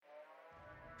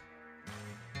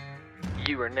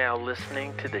You are now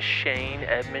listening to The Shane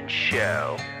Edmonds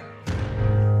Show.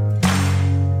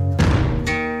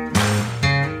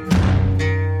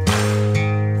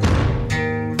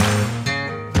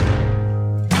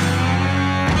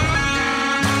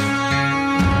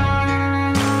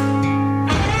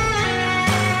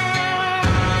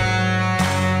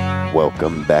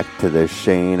 Welcome back to the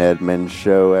Shane Edmonds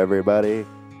Show, everybody.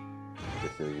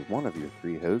 This is one of your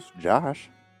three hosts, Josh,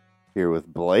 here with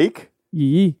Blake.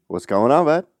 Yee. What's going on,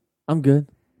 bud? I'm good.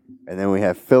 And then we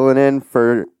have filling in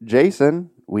for Jason.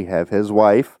 We have his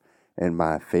wife and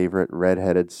my favorite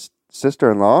redheaded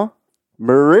sister-in-law,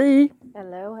 Marie.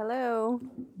 Hello, hello.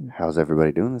 How's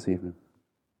everybody doing this evening?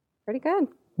 Pretty good.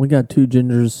 We got 2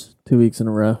 gingers 2 weeks in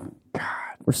a row. God.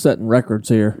 We're setting records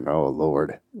here. Oh,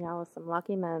 Lord. Y'all are some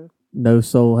lucky men. No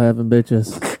soul having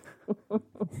bitches.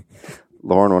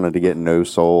 Lauren wanted to get no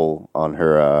soul on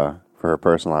her for her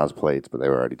personalized plates, but they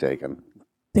were already taken.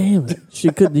 Damn it. She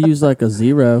could use like a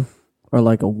 0 or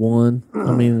like a 1.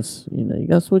 I mean, it's, you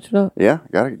gotta switch it up. Yeah,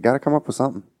 gotta come up with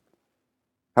something.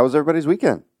 How was everybody's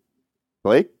weekend?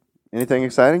 Blake, anything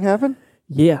exciting happen?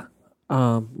 Yeah.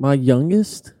 My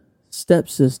youngest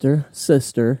sister,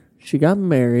 she got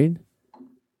married.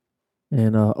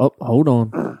 And, hold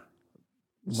on.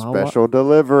 Special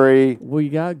delivery. We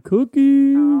got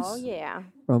cookies. Oh, yeah.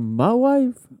 From my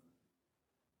wife.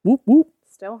 Whoop, whoop.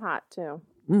 Still hot, too.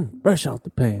 Fresh out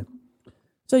the pan.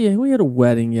 So, yeah, we had a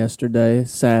wedding yesterday,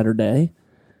 Saturday.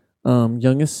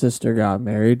 Youngest sister got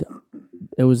married.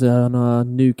 It was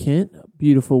on New Kent.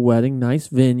 Beautiful wedding. Nice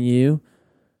venue.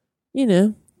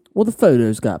 Well, the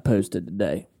photos got posted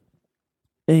today.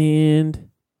 And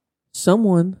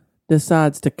someone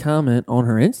decides to comment on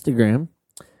her Instagram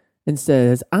and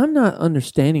says, "I'm not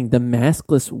understanding the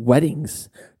maskless weddings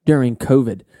during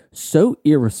COVID. So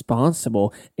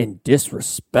irresponsible and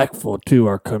disrespectful to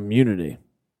our community."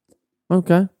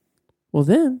 Okay. Well,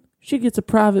 then she gets a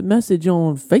private message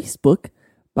on Facebook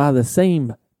by the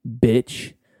same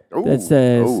bitch that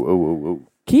says,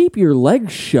 "Keep your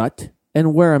legs shut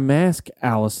and wear a mask,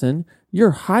 Allison.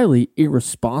 You're highly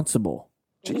irresponsible."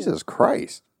 Jesus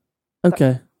Christ.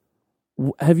 Okay.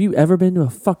 Have you ever been to a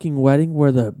fucking wedding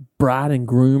where the bride and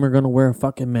groom are going to wear a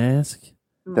fucking mask?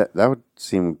 That would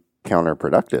seem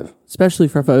counterproductive. Especially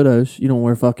for photos. You don't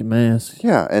wear fucking masks.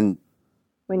 Yeah, and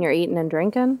When you're eating and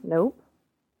drinking, nope.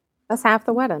 That's half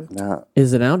the wedding.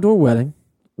 It's an outdoor wedding.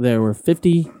 There were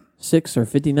 56 or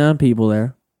 59 people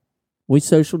there. We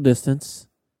social distance.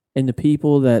 And the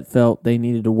people that felt they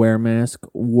needed to wear a mask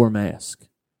wore masks.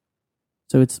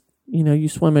 So it's, you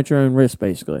swim at your own risk,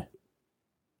 basically.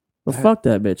 But fuck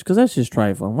that bitch, because that's just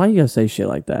trifling. Why you gotta say shit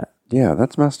like that? yeah,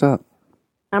 that's messed up.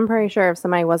 I'm pretty sure if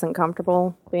somebody wasn't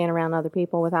comfortable being around other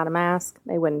people without a mask,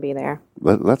 they wouldn't be there.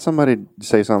 Let somebody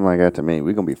say something like that to me.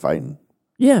 We're going to be fighting.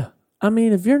 Yeah. I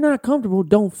mean, if you're not comfortable,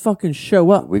 don't fucking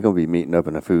show up. We're going to be meeting up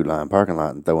in a Food Line parking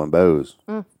lot and throwing bows.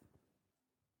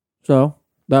 So,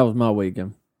 that was my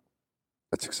weekend.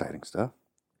 That's exciting stuff.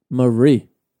 Marie,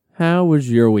 how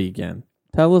was your weekend?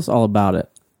 Tell us all about it.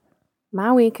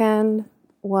 My weekend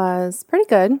was pretty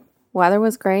good. Weather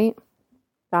was great.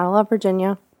 Gotta love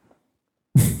Virginia.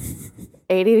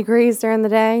 80 degrees during the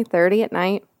day, 30 at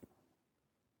night.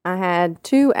 I had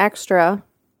 2 extra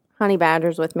honey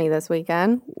badgers with me this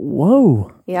weekend.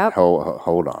 Whoa. Yep.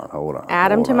 Hold on.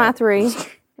 Add them to my 3. It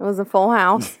was a full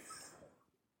house.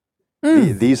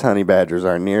 These honey badgers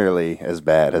are nearly as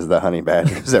bad as the honey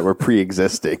badgers that were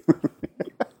pre-existing.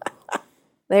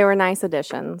 They were nice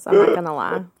additions. I'm not going to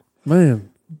lie.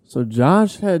 Man. So,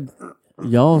 Josh had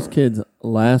y'all's kids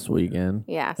last weekend.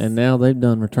 Yes. And now they've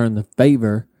done return the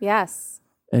favor. Yes.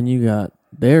 And you got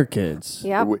their kids.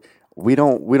 Yep. We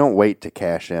don't wait to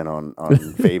cash in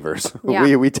on favors.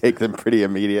 Yeah. We take them pretty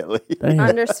immediately. Damn.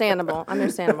 Understandable.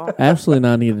 Ashley and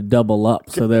I need to double up,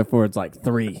 so therefore it's like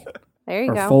 3 There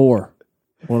you or go. 4,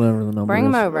 whatever the number Bring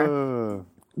is. them over.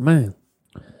 Man.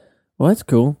 Well, that's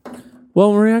cool.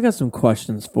 Well, Marie, I got some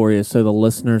questions for you so the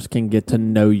listeners can get to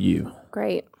know you.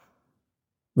 Great.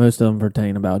 Most of them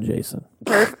pertain about Jason.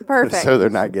 Perfect. So they're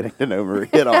not getting to know Marie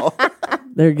at all.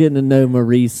 They're getting to know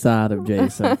Marie's side of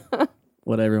Jason.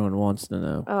 What everyone wants to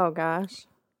know. Oh, gosh.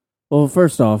 Well,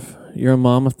 first off, you're a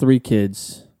mom of 3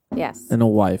 kids Yes. and a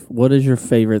wife. What is your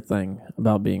favorite thing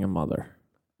about being a mother?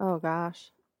 Oh,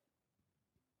 gosh.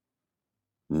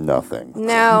 Nothing.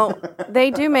 No, they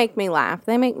do make me laugh.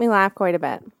 They make me laugh quite a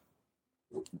bit.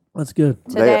 That's good.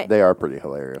 Today, They are pretty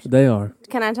hilarious. They are.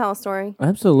 can I tell a story?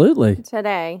 Absolutely.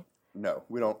 Today. No,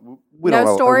 we don't. No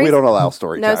don't. stories? We don't allow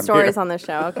story No time stories here. on this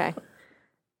show. Okay.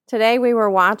 Today we were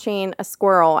watching a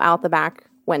squirrel out the back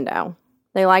window.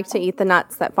 They like to eat the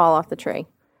nuts that fall off the tree.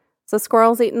 So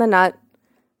squirrel's eating the nut.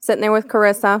 sitting there with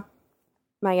Carissa,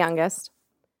 my youngest,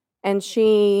 and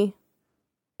she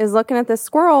is looking at this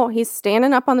squirrel. He's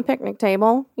standing up on the picnic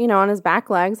table, on his back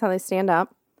legs, how they stand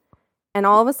up. And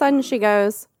all of a sudden she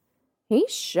goes, he's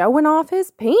showing off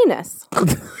his penis.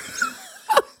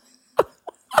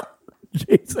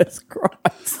 Jesus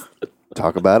Christ.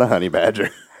 Talk about a honey badger.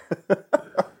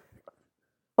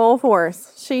 Full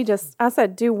force. I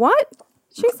said, do what?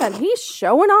 She said, he's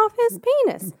showing off his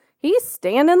penis. He's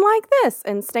standing like this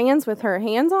and stands with her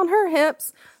hands on her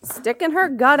hips, sticking her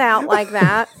gut out like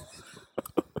that.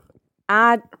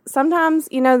 Sometimes,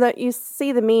 that you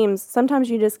see the memes, sometimes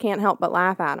you just can't help but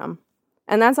laugh at them.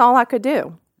 And that's all I could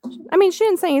do. I mean, she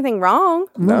didn't say anything wrong.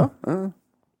 No.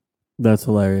 That's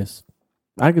hilarious.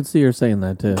 I could see her saying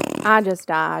that too. I just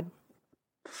died.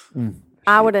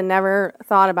 I would have never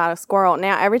thought about a squirrel.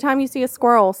 Now, every time you see a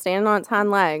squirrel standing on its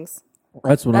hind legs,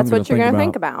 that's what you're going to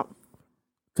think about.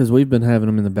 Because we've been having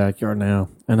them in the backyard now,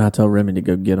 and I tell Remy to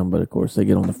go get them, but of course they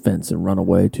get on the fence and run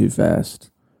away too fast.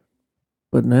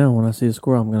 But now when I see a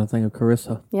squirrel, I'm going to think of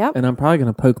Carissa. Yep. And I'm probably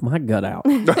going to poke my gut out.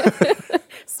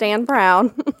 Stand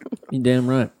proud. You're damn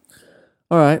right.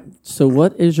 All right. So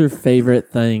what is your favorite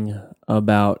thing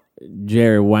about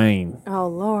Jerry Wayne? Oh,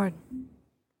 Lord.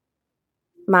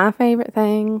 My favorite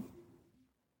thing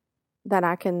that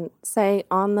I can say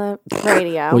on the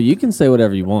radio. Well, you can say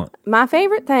whatever you want. My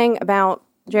favorite thing about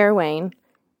Jerry Wayne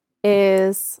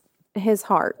is his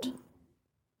heart.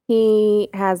 He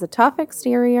has a tough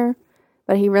exterior,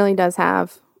 but he really does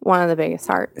have one of the biggest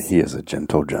hearts. He is a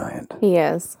gentle giant. He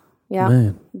is. Yeah.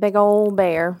 Man, Big old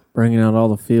bear. bringing out all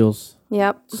the feels.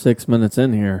 Yep. 6 minutes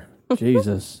in here.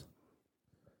 Jesus.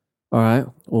 All right.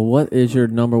 Well, what is your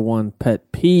number one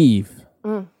pet peeve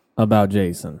about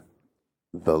Jason?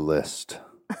 The list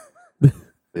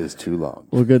is too long.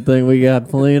 Well, good thing we got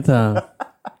plenty of time.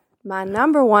 My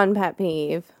number one pet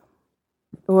peeve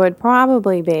would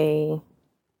probably be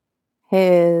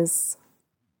his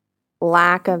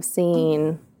lack of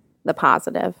seeing the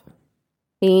positive.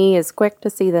 He is quick to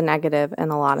see the negative in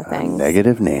a lot of things.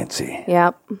 Negative Nancy.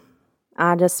 Yep.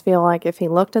 I just feel like if he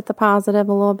looked at the positive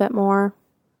a little bit more,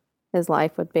 his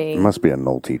life would be... It must be a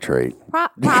Nolte trait.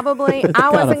 Probably. I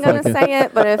wasn't going to say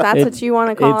it, but if that's what you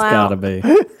want to call out... It's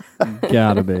gotta be.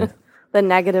 Gotta be. The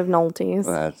negative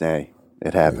Noltes. Hey,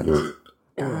 it happens.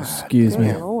 Excuse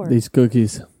me. Lord. These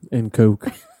cookies and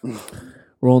Coke.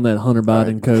 We're on that Hunter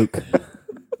Biden Coke.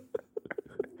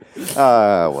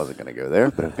 I wasn't going to go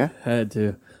there, but okay. Had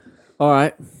to. All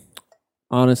right.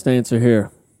 Honest answer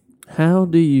here. How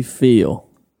do you feel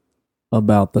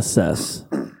about the cess?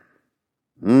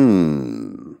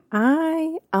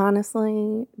 I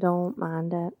honestly don't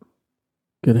mind it.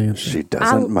 Good answer. She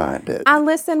doesn't mind it. I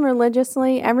listen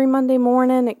religiously every Monday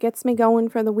morning. It gets me going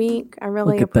for the week. I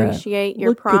really Look at that. appreciate your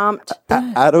Look at prompt.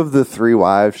 Out of the three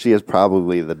wives, she is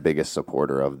probably the biggest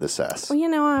supporter of the cess.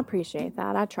 Well, I appreciate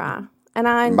that. I try. And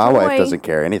I enjoy... My wife doesn't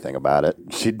care anything about it.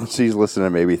 She's listened to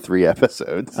maybe 3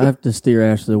 episodes. I have to steer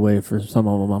Ashley away for some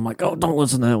of them. I'm like, oh, don't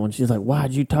listen to that one. She's like,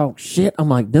 why'd you talk shit? I'm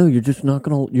like, no, you're just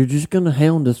gonna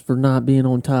hound us for not being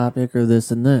on topic or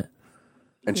this and that.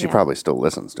 And she probably still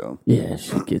listens to him. Yeah,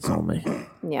 she gets on me.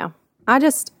 Yeah.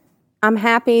 I'm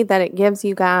happy that it gives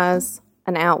you guys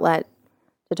an outlet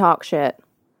to talk shit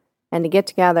and to get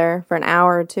together for an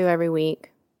hour or two every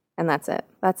week. And that's it.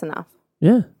 That's enough.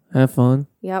 Yeah, have fun.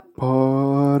 Yep.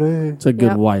 Party. It's a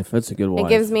good Yep. wife. That's a good wife. It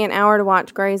gives me an hour to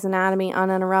watch Grey's Anatomy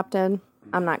uninterrupted.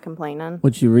 I'm not complaining.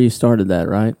 But you restarted that,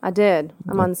 right? I did.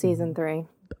 I'm on season 3.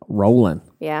 Rolling.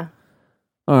 Yeah.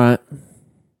 All right.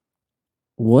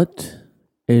 What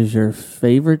is your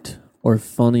favorite or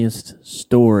funniest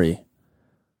story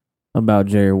about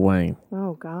Jerry Wayne?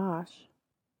 Oh, gosh.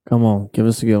 Come on, give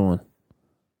us a good one.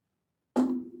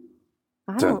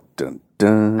 I Dun, don't... dun,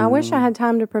 dun. I wish I had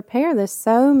time to prepare this.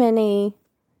 So many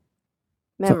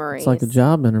memories. It's like a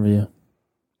job interview.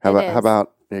 How It is.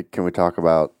 about, can we talk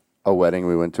about a wedding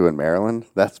we went to in Maryland?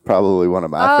 That's probably one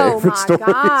of my favorite stories.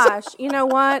 Oh my gosh. You know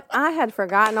what? I had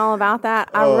forgotten all about that.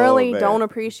 I Oh, really man. don't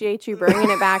appreciate you bringing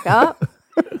it back up.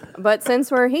 But since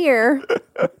we're here,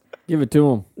 Give it to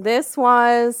him. this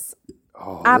was,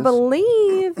 Oh, I this-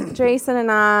 believe Jason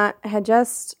and I had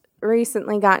just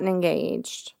recently gotten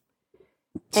engaged.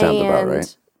 Sounds and about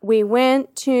right. we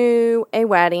went to a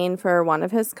wedding for one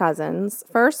of his cousins.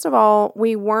 First of all,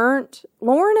 Lauren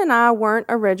and I weren't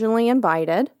originally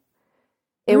invited.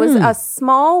 It was a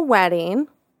small wedding.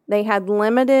 They had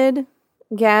limited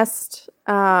guest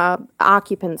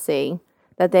occupancy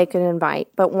that they could invite.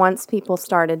 But once people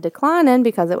started declining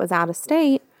because it was out of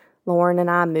state, Lauren and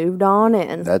I moved on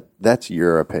in. That's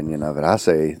your opinion of it. I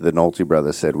say the Nolte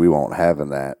brothers said we won't have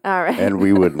that. All right. And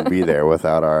we wouldn't be there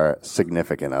without our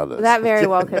significant others. That very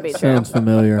well could be true. Sounds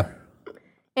familiar.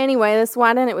 Anyway, this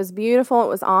wedding, it was beautiful. It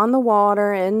was on the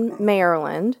water in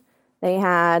Maryland. They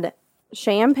had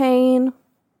champagne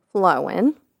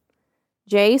flowing.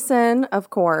 Jason, of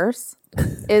course,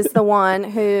 is the one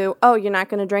who, oh, you're not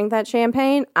going to drink that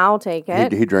champagne? I'll take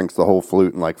it. He drinks the whole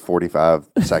flute in like 45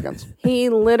 seconds. He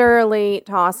literally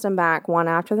tossed them back one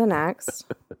after the next.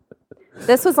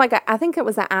 This was like, I think it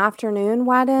was an afternoon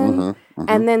wedding.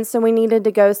 And then so we needed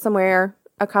to go somewhere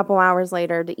a couple hours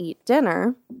later to eat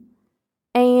dinner.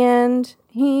 And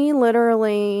he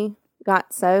literally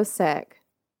got so sick.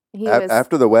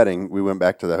 After the wedding, we went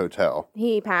back to the hotel.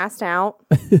 He passed out.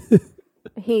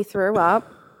 He threw up.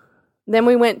 Then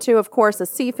we went to, of course, a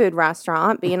seafood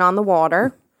restaurant, being on the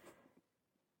water.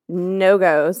 No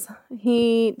goes.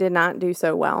 He did not do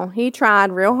so well. He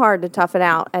tried real hard to tough it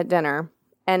out at dinner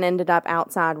and ended up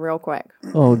outside real quick.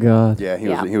 Oh, God. Yeah,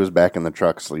 he was back in the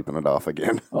truck sleeping it off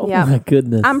again. Oh, Yeah. my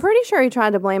goodness. I'm pretty sure he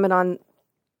tried to blame it on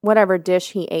whatever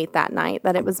dish he ate that night,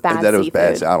 that it was bad That it seafood.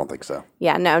 was bad. I don't think so.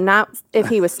 Yeah, no, not if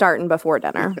he was starting before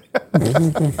dinner.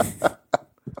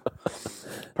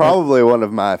 Probably one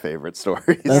of my favorite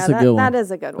stories. That's yeah, a good one. That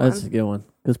is a good one. That's a good one.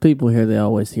 Because people here, they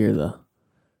always hear the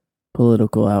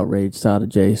political outrage side of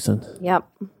Jason. Yep.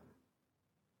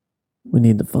 We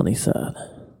need the funny side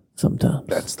sometimes.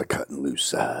 That's the cut and loose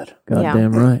side.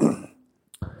 Goddamn right.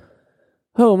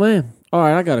 Oh, man. All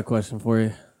right, I got a question for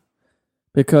you.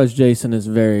 Because Jason is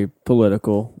very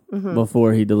political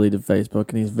before he deleted Facebook,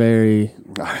 and he's very...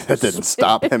 That didn't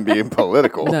stop him being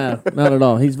political. No, not at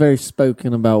all. He's very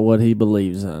spoken about what he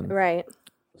believes in. Right.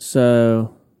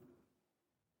 So,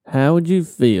 how would you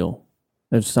feel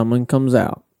if someone comes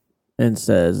out and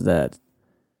says that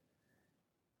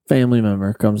family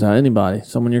member comes out, anybody,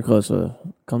 someone you're close with,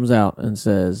 comes out and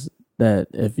says that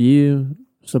if you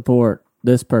support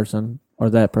this person or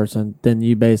that person, then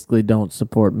you basically don't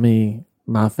support me,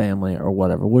 my family, or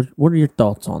whatever. What are your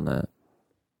thoughts on that?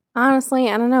 Honestly,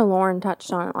 I don't know. Lauren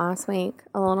touched on it last week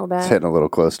a little It's bit. hitting a little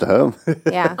close to home.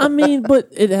 Yeah. I mean, but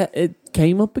it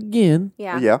came up again.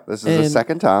 Yeah. Yeah, this is the And-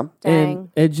 second time. Dang. And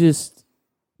it just,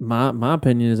 my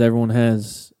opinion is everyone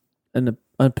has an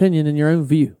opinion in your own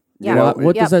view. Yeah.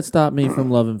 What Yep. does that stop me from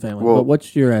loving family? Well- But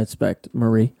what's your aspect,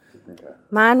 Marie?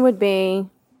 Mine would be,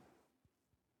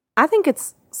 I think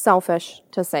it's selfish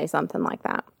to say something like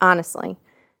that, honestly,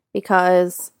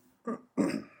 because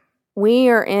we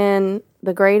are in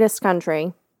the greatest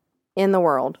country in the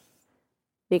world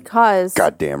because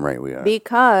Goddamn right we are.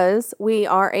 because we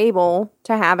are able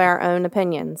to have our own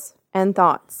opinions and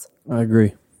thoughts. I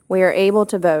agree. We are able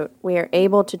to vote. We are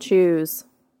able to choose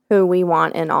who we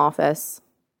want in office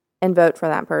and vote for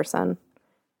that person.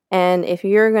 And if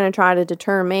you're going to try to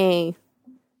deter me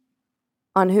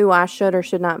on who I should or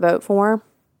should not vote for,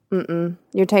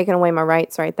 you're taking away my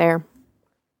rights right there.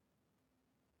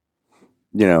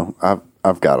 You know,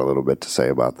 I've got a little bit to say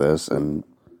about this, and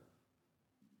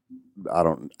I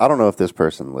don't know if this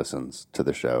person listens to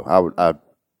the show.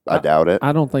 I doubt it.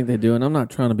 I don't think they do, and I'm not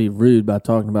trying to be rude by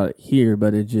talking about it here,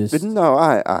 but it just No,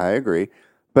 I agree,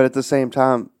 but at the same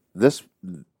time, this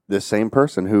same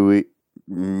person who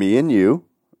me and you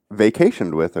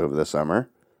vacationed with over the summer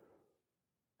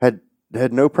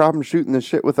had no problem shooting this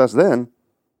shit with us then.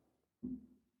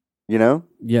 You know,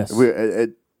 yes,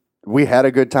 we had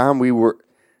a good time. We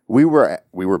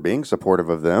were being supportive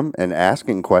of them and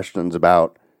asking questions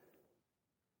about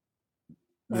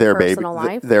their baby, personal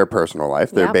life. their personal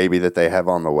life, their Yep. baby that they have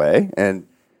on the way, and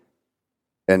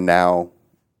now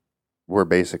we're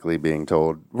basically being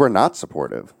told we're not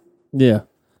supportive. yeah,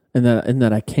 and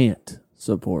that I can't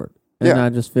support, and Yeah. I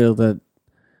just feel that,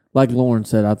 like Lauren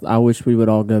said, I wish we would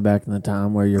all go back in the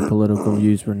time where your political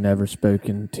views were never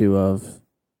spoken to of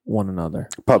one another.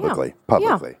 Publicly.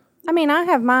 I mean, I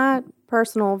have my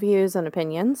personal views and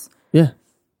opinions. Yeah,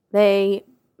 They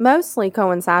mostly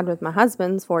coincide with my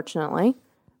husband's, fortunately.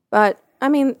 But, I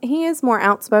mean, he is more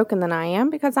outspoken than I am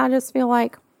because I just feel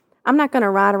like I'm not going to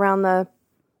ride around the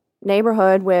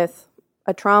neighborhood with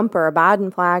a Trump or a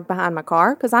Biden flag behind my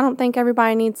car because I don't think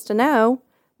everybody needs to know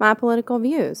my political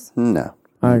views. No.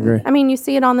 I agree. I mean, you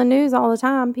see it on the news all the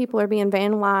time. People are being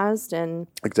vandalized and,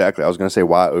 Exactly. I was going to say,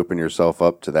 why open yourself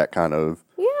up to that kind of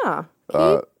yeah,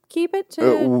 keep it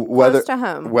to whether close to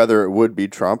home. whether it would be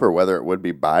Trump or whether it would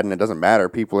be Biden, it doesn't matter.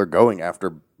 People are going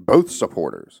after both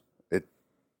supporters.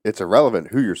 It's irrelevant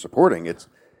who you're supporting. It's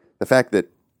the fact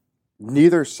that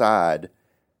neither side,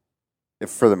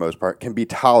 for the most part, can be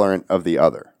tolerant of the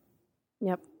other.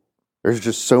 Yep. There's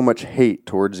just so much hate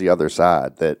towards the other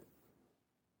side that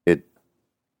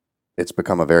it's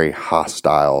become a very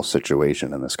hostile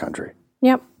situation in this country.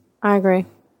 Yep, I agree.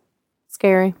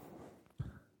 Scary.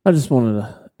 I just wanted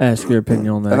to ask your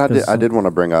opinion on that. And 'cause I did want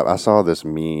to bring up, I saw this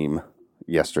meme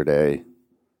yesterday,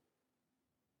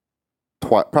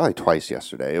 probably twice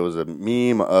yesterday. It was a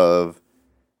meme of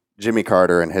Jimmy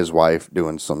Carter and his wife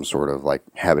doing some sort of like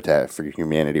Habitat for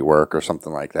Humanity work or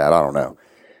something like that. I don't know.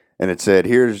 And it said,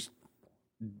 here's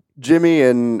Jimmy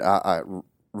and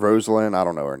Rosalind. I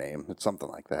don't know her name. It's something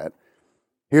like that.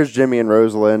 Here's Jimmy and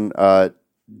Rosalind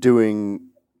doing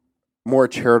more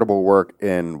charitable work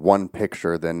in one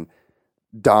picture than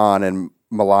Don and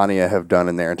Melania have done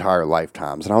in their entire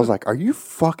lifetimes. And I was like, are you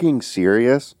fucking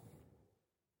serious?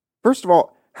 First of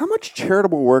all, how much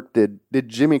charitable work did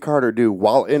Jimmy Carter do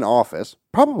while in office?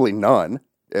 Probably none,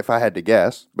 if I had to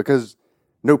guess, because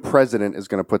no president is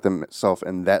going to put themselves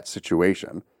in that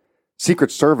situation.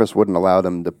 Secret Service wouldn't allow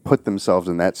them to put themselves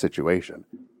in that situation.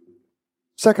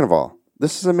 Second of all,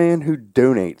 this is a man who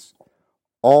donates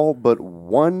all but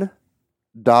 $1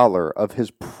 of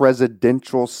his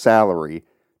presidential salary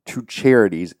to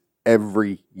charities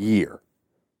every year.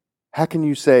 How can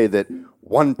you say that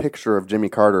one picture of Jimmy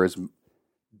Carter is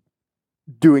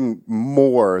doing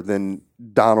more than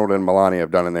Donald and Melania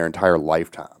have done in their entire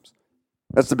lifetimes?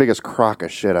 That's the biggest crock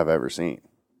of shit I've ever seen.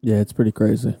 Yeah, it's pretty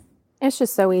crazy. It's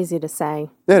just so easy to say.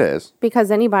 It is.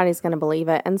 Because anybody's going to believe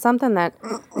it. And something that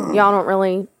y'all don't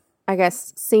really, I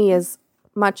guess, see as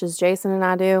much as Jason and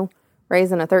I do,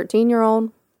 raising a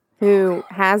 13-year-old who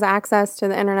has access to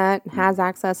the internet, has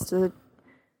access to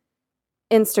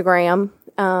Instagram.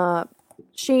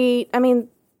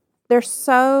 They're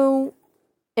so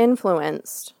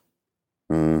influenced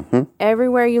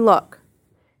everywhere you look.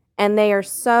 And they are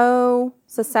so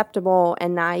susceptible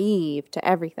and naive to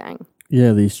everything.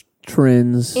 Yeah, these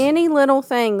trends. Any little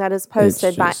thing that is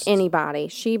posted by just- anybody,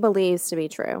 she believes to be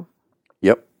true.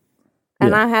 Yep.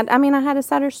 And Yeah. I had to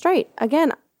set her straight.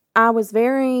 Again, I was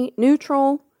very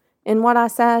neutral in what I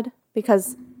said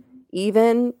because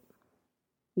even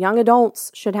young adults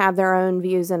should have their own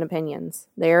views and opinions.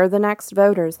 They're the next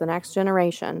voters, the next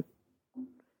generation.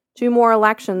 2 more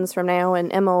elections from now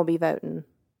and Emma will be voting.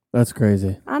 That's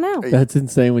crazy. I know. That's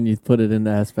insane when you put it into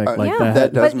aspect like yeah. that.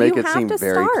 That does But make you it have seem to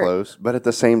very start. close. But at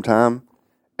the same time,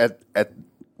 at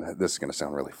this is going to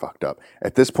sound really fucked up.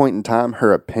 At this point in time,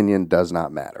 her opinion does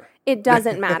not matter. It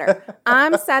doesn't matter.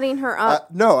 I'm setting her up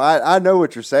No, I know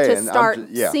what you're saying. to start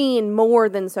yeah. seeing more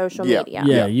than social Yeah. media.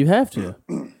 Yeah, you have to.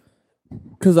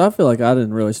 Because I feel like I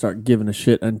didn't really start giving a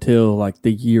shit until like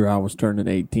the year I was turning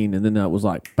 18, and then that was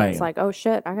like, bam. It's like, oh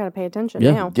shit, I got to pay attention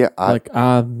Yeah. now. Yeah,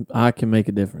 I can make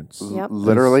a difference. Yep.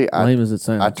 literally, As lame as it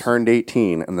sounds. I turned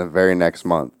 18, and the very next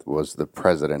month was the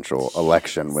presidential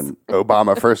election when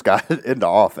Obama first got into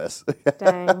office.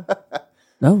 Dang.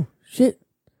 No, shit.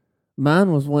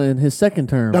 Mine was when his second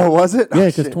term. No, was it? Yeah, Oh,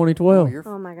 'cause shit. 2012.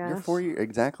 Oh my You're gosh.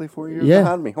 exactly 4 years Yeah.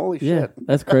 behind me. Holy Yeah, shit.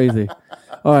 that's crazy.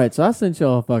 All right, so I sent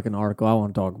y'all a fucking article. I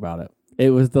want to talk about it.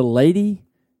 It was the lady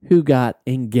who got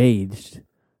engaged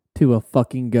to a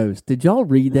fucking ghost. Did y'all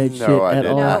read that No, shit I at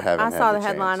didn't. all? No, I haven't I had saw the the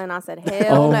headline chance. and I said,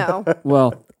 hell Oh. no.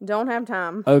 Well, Don't have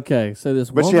time. okay, so this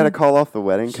But woman, she had to call off the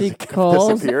wedding She because it kept calls-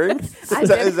 disappearing? I Is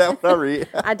that, did. is that what I read?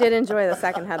 I did enjoy the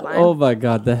second headline. Oh my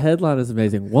god, the headline is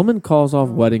amazing. Woman calls off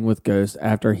wedding with ghost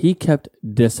after he kept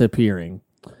disappearing.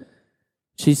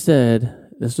 She said,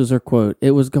 this was her quote,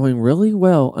 "It was going really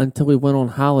well until we went on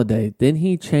holiday. Then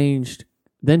he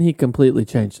completely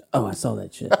changed." Oh, I saw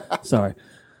that shit. Sorry.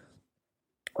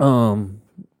 I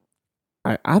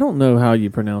don't know how you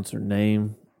pronounce her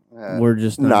name. We're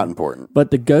just Not important. But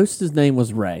the ghost's name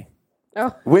was Ray.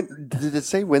 When did it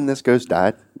say when this ghost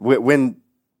died? When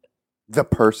the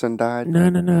person died?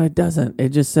 No, it doesn't. It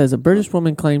just says a British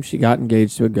woman claims she got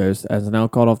engaged to a ghost as now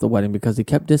called off the wedding because he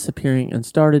kept disappearing and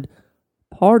started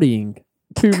partying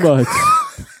too much.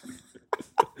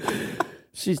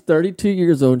 She's 32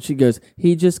 years old and she goes,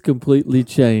 he just completely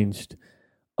changed.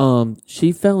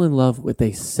 She fell in love with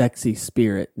a sexy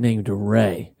spirit named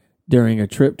Ray during a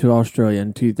trip to Australia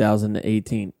in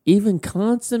 2018. Even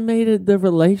consummated the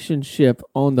relationship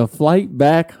on the flight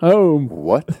back home.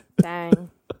 What? Dang.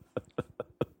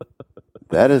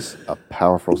 That is a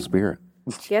powerful spirit.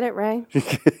 Get it, Ray?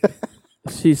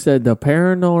 She said the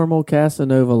paranormal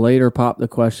Casanova later popped the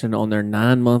question on their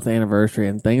 9-month anniversary,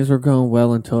 and things were going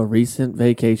well until a recent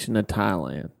vacation to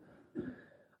Thailand.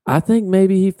 I think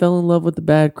maybe he fell in love with the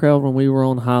bad crowd when we were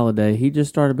on holiday. He just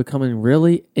started becoming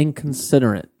really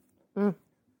inconsiderate.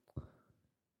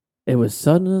 It was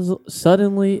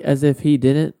suddenly as if he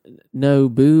didn't know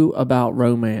boo about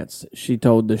romance, she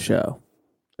told the show.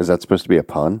 Is that supposed to be a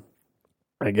pun?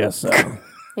 I guess so.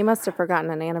 He must have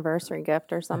forgotten an anniversary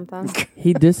gift or something.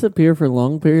 He disappeared for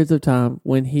long periods of time.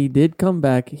 When he did come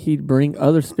back, he'd bring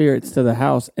other spirits to the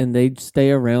house and they'd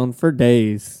stay around for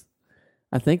days.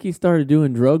 I think he started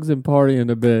doing drugs and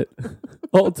partying a bit.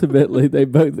 Ultimately, they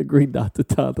both agreed not to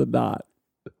tie the knot.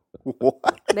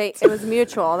 What? It was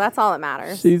mutual. That's all that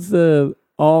matters. She said,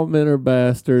 all men are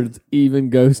bastards, even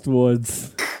ghost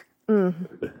ones.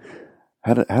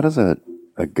 How does a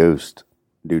ghost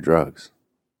do drugs?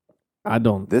 I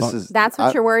don't. That's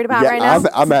what you're worried about right now?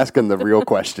 I'm asking the real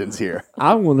questions here.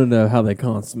 I want to know how they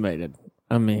consummated.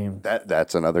 I mean,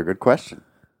 That's another good question.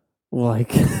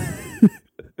 like,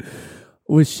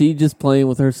 was she just playing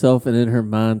with herself and in her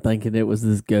mind thinking it was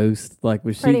this ghost? Like,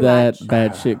 was she Pretty that much.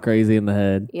 bad shit crazy in the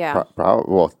head? Yeah.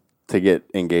 Well, to get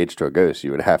engaged to a ghost,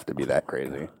 you would have to be that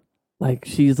crazy. Like,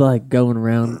 she's like going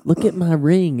around, look at my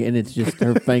ring, and it's just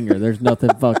her finger. There's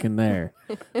nothing fucking there.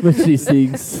 But she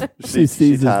sees She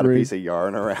his tied a ring. piece of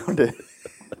yarn around it.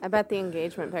 I bet the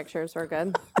engagement pictures were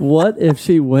good. What if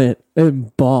she went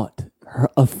and bought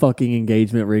a fucking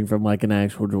engagement ring from like an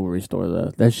actual jewelry store,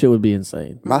 though? That shit would be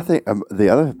insane. My thing, the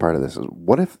other part of this is,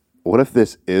 what if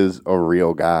this is a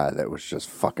real guy that was just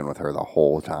fucking with her the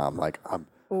whole time? Like,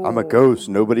 I'm a ghost.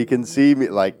 Nobody can see me.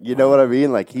 Like, you know what I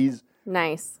mean? Like, he's.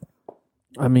 Nice.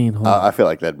 I mean, hold on. I feel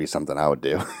like that'd be something I would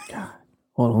do.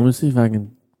 Hold on, let me see if I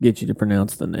can get you to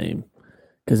pronounce the name.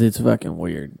 Because it's fucking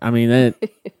weird. I mean,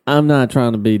 I'm not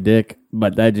trying to be dick,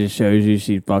 but that just shows you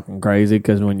she's fucking crazy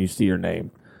because when you see her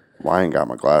name. Well, I ain't got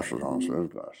my glasses on, so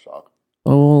it's gonna suck.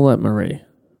 Oh, we'll let Marie.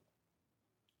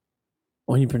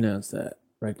 Why do you pronounce that?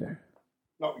 Right there.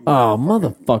 Oh,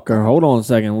 motherfucker. Hold on a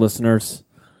second, listeners.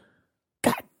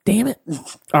 God damn it.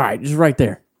 All right, just right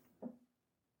there.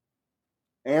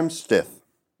 Amstith.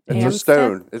 It's Amstith? a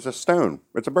stone. It's a stone.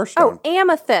 It's a birthstone. Oh,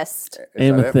 amethyst. Is that it?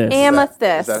 Amethyst.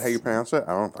 Amethyst. Is that how you pronounce it?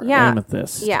 I don't know. Yeah.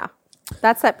 Amethyst. Yeah.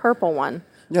 That's that purple one.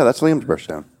 Yeah, that's Liam's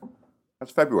birthstone.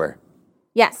 That's February.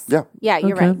 Yes. Yeah. Yeah,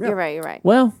 you're Okay. right. You're right. You're right.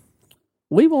 Well,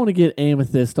 we want to get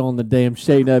Amethyst on the damn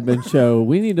Shane Edmonds show.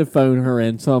 We need to phone her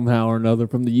in somehow or another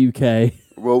from the UK.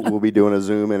 We'll be doing a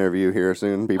Zoom interview here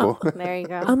soon, people. There you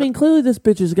go. I mean, clearly this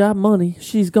bitch has got money.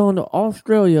 She's gone to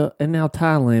Australia and now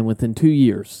Thailand within 2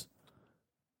 years.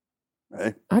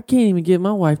 Hey, I can't even get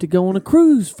my wife to go on a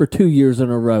cruise for 2 years in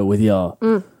a row with y'all.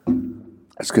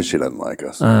 that's because she doesn't like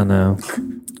us. I know.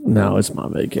 No, it's my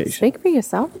vacation. Speak for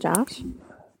yourself, Josh.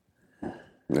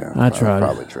 Yeah, I tried.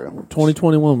 Probably true.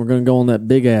 2021, we're going to go on that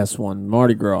big ass one,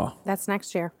 Mardi Gras. That's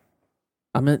next year.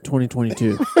 I meant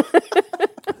 2022.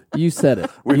 You said it.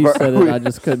 We've You al- said it. we- I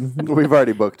just couldn't. We've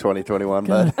already booked 2021,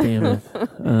 God bud. damn it.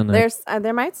 I know.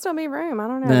 There might still be room. I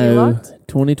don't know. Have you No, looked?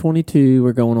 2022,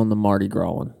 we're going on the Mardi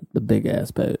Gras one, the big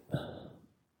ass boat.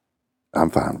 I'm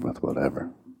fine with whatever.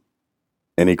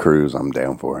 Any cruise, I'm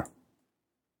down for.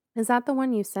 Is that the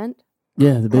one you sent?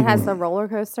 Yeah, the It big has one. the roller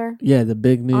coaster. Yeah, the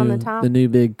big new, On the top? new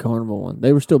big carnival one.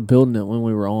 They were still building it when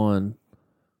we were on,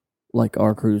 like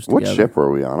our cruise What together. ship were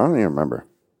we on? I don't even remember.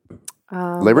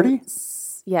 Liberty?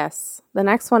 Yes. The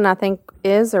next one I think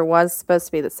is or was supposed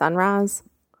to be the Sunrise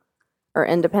or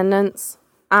Independence.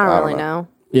 I don't really know.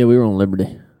 Yeah, we were on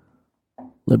Liberty.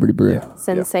 Liberty Brew. Yeah.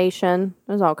 Sensation.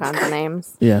 There's all kinds of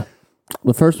names. The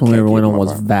first one we Can't ever went keep on them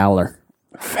was apart.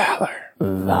 Valor.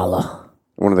 Valor.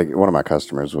 One of my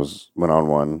customers went on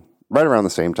one right around the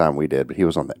same time we did, but he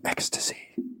was on the Ecstasy.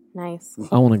 Nice.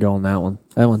 I want to go on that one.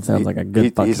 That one sounds like a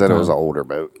good fucking He said time. it was an older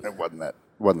boat. It wasn't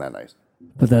that nice.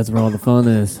 But that's where all the fun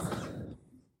is.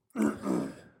 All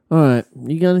right.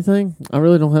 You got anything? I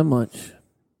really don't have much.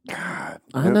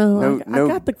 I know. I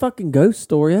got the fucking ghost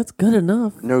story. That's good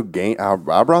enough. No game. I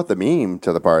brought the meme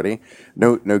to the party.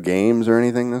 No games or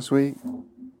anything this week.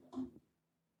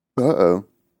 Uh-oh.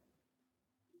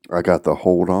 I got the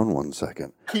hold on 1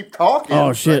 second. Keep talking.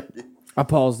 Oh, shit. I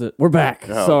paused it. We're back.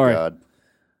 Oh, Sorry. God.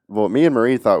 Well, me and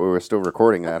Marie thought we were still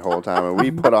recording that whole time, and we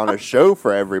put on a show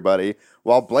for everybody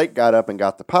while Blake got up and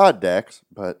got the pod decks,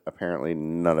 but apparently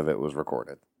none of it was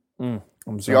recorded. I'm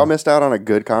So sorry. y'all missed out on a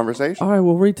good conversation. All right,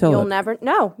 well, retell You'll it. never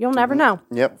know. You'll never know.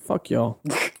 Yep. Fuck y'all.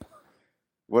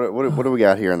 What do we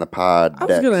got here in the pod I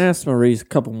was decks? going to ask Maurice a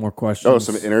couple more questions. Oh,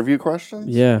 some interview questions?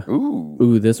 Yeah. Ooh.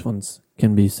 Ooh, this one's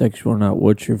can be sexual or not.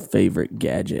 What's your favorite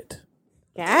gadget?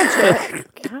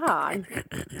 Gadget. God.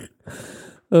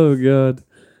 Oh, God.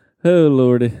 Oh,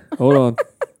 Lordy. Hold on.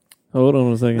 Hold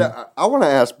on a second. Now, I want to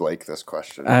ask Blake this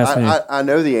question. Ask me. I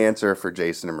know the answer for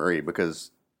Jason and Marie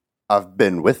because I've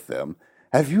been with them.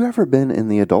 Have you ever been in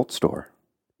the adult store?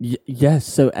 Yes.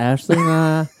 So Ashley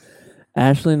and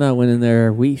I went in there.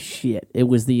 It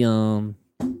was the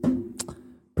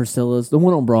Priscilla's, the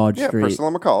one on Broad Yeah, Street.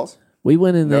 Priscilla McCall's. We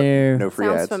went in there. No free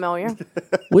Sounds ads. familiar.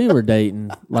 We were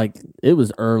dating. Like, it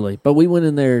was early, but we went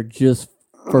in there just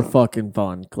for fucking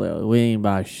fun, clearly. We ain't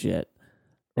buy shit.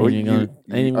 Are Ain't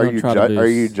even gonna try to are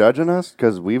you boost. judging us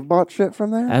because we've bought shit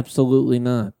from there? Absolutely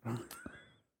not.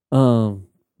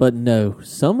 But no,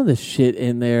 some of the shit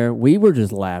in there, we were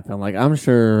just laughing. Like, I'm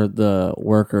sure the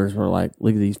workers were like,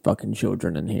 look at these fucking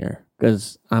children in here.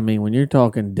 Because, I mean, when you're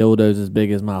talking dildos as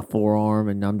big as my forearm,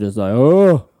 and I'm just like,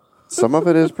 oh. Some of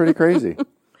it is pretty crazy.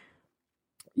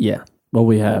 Yeah. But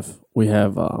we have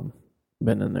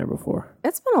been in there before.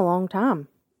 It's been a long time.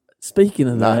 Speaking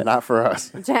of that, Not for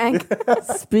us. Jack.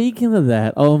 speaking of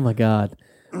that, oh my God.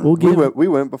 We'll give We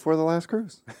went before the last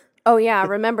cruise. Oh, yeah.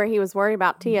 Remember, he was worried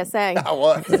about TSA. I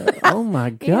was. Oh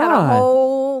my He had a God.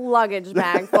 whole luggage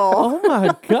bag full. Oh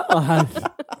my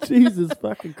God. Jesus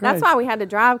fucking Christ. That's why we had to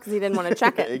drive, because he didn't want to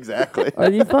check it. Exactly.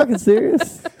 Are you fucking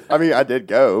serious? I mean, I did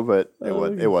go, but it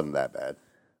Oh, wasn't that bad.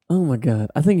 Oh my God.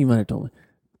 I think you might have told me.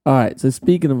 All right. So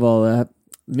speaking of all that,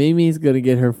 Mimi's going to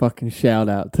get her fucking shout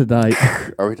out tonight.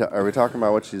 Are we talking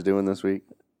about what she's doing this week?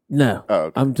 No. Oh,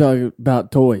 okay. I'm talking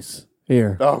about toys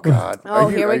here. Oh God. Oh,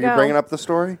 here we are you go. bringing up the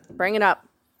story? Bring it up.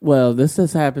 Well, this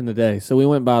has happened today. So we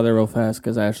went by there real fast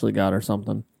because Ashley got her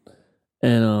something.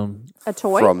 And A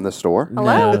toy? From the store?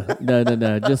 Hello?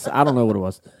 no. Just I don't know what it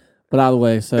was. But either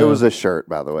way, so It was a shirt,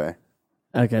 by the way.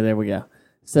 okay, there we go.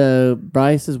 So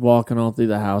Bryce is walking all through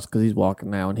the house because he's walking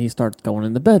now, and he starts going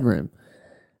in the bedroom.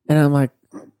 And I'm like,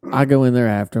 I go in there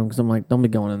after him because I'm like, don't be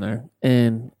going in there.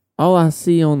 And all I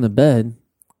see on the bed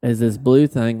is this blue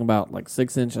thing about like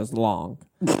 6 inches long,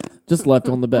 just left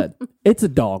on the bed. It's a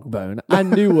dog bone. I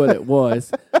knew what it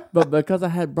was, but because I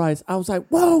had Bryce, I was like,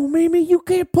 whoa, Mimi, you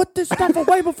can't put this stuff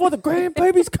away before the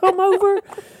grandbabies come over.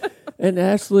 And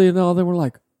Ashley and all them were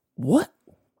like, what?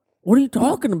 What are you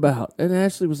talking about? And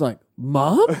Ashley was like,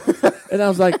 Mom? And I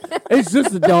was like, it's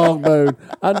just a dog bone.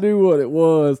 I knew what it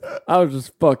was. I was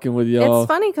just fucking with y'all. It's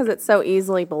funny because it's so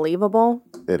easily believable.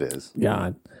 It is.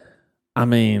 God. I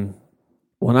mean,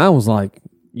 when I was like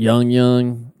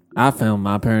young, I found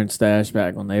my parents' stash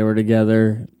back when they were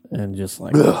together and just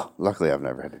like, Ugh. Luckily, I've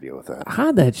never had to deal with that.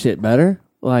 hide that shit better.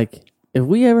 Like, if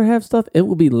we ever have stuff, it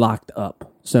will be locked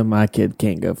up so my kid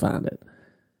can't go find it.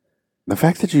 The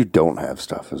fact that you don't have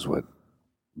stuff is what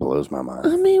blows my mind.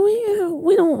 I mean,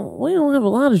 we don't have a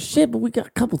lot of shit, but we got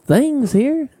a couple things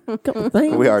here. A couple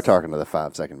things. We are talking to the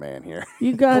 5-second man here.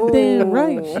 You goddamn Ooh.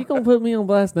 right. She gonna put me on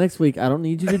blast next week. I don't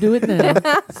need you to do it now.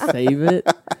 Save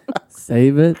it.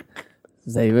 Save it.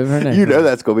 Save it for next You know week.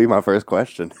 that's going to be my first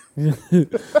question.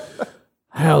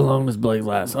 How long does Blake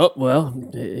last? Oh, well,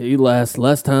 he lasts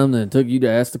less time than it took you to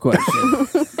ask the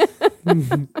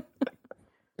question.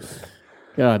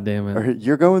 God damn it.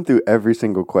 You're going through every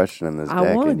single question in this deck.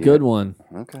 I want a and good one.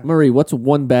 Okay. Marie, what's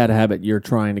one bad habit you're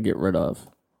trying to get rid of?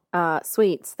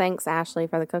 Sweets. Thanks, Ashley,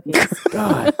 for the cookies.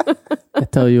 God. I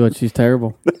tell you what, she's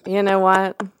terrible. You know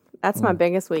what? That's my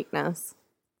biggest weakness.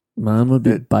 Mine would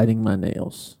be biting my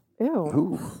nails. Ew.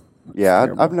 Ooh. Yeah,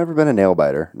 I've never been a nail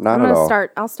biter. Not I'm at all. gonna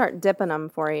I'll start dipping them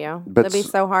for you. But It'll be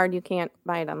so hard you can't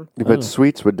bite them. But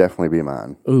sweets would definitely be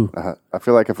mine. Ooh. I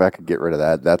feel like if I could get rid of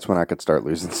that, that's when I could start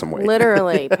losing some weight.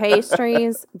 Literally,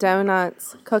 pastries,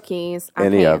 donuts, cookies.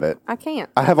 Any of it. I can't.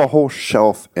 I have a whole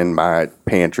shelf in my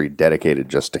pantry dedicated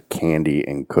just to candy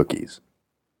and cookies.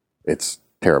 It's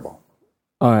terrible.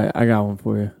 All right, I got one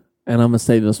for you. And I'm going to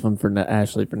save this one for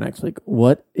Ashley for next week.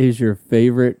 What is your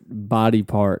favorite body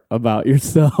part about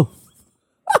yourself?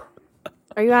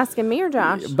 Are you asking me or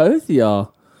Josh? Both of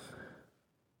y'all.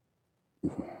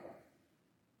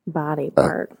 Body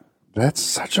part. That's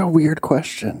such a weird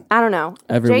question. I don't know.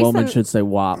 Every Jason, woman should say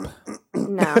WAP.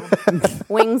 No.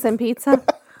 Wings and pizza.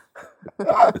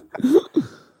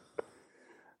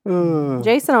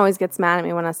 Jason always gets mad at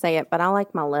me when I say it, but I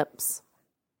like my lips.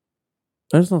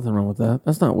 There's nothing wrong with that.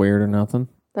 That's not weird or nothing.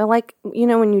 They're like, you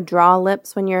know, when you draw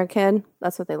lips when you're a kid?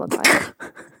 That's what they look like.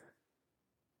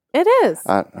 It is.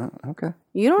 Okay.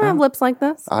 You don't have lips like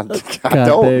this. I God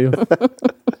don't. damn.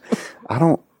 I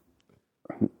don't.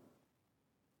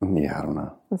 Yeah, I don't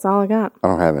know. That's all I got. I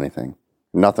don't have anything.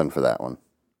 Nothing for that one.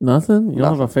 Nothing? You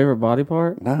don't have a favorite body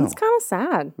part? No. It's kind of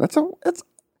sad. It's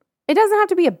It doesn't have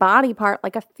to be a body part,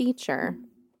 like a feature.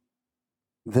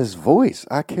 this voice.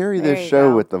 I carry There this you show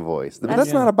go. with the voice. But That's-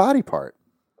 that's not a body part.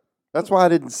 That's why I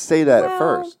didn't say that at Well-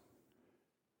 first.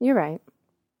 You're right.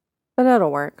 But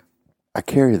it'll work. I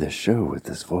carry this show with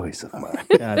this voice of mine.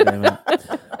 God damn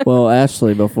it. Well,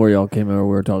 Ashley, before y'all came over, we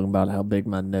were talking about how big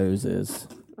my nose is.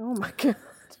 Oh my God.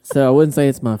 So I wouldn't say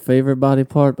it's my favorite body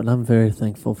part, but I'm very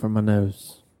thankful for my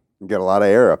nose. You get a lot of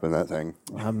air up in that thing.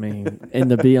 I mean, and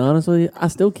to be honest with you, I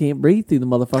still can't breathe through the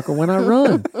motherfucker when I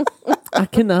run. I I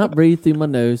cannot breathe through my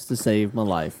nose to save my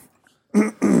life.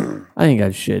 I ain't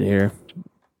got shit here.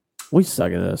 We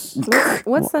suck at this.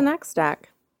 What's the next deck?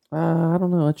 I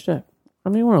don't know. Let's check. I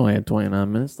mean, we're only at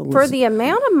 29 minutes. For the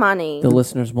amount of money the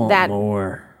listeners want that-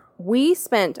 more. we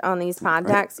spent on these pod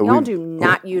decks, y'all do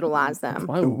not utilize them.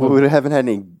 We haven't had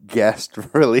any guests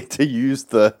really to use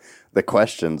the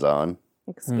questions on.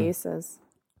 Excuses.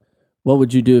 What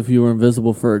would you do if you were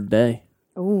invisible for a day?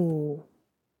 Ooh.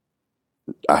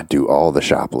 I do all the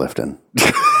shoplifting.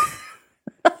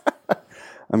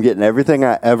 I'm getting everything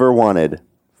I ever wanted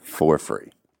for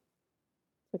free.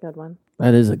 A good one.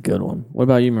 That is a good one. What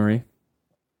about you, Marie?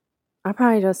 I'd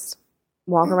probably just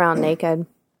walk around naked.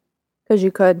 Because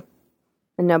you could.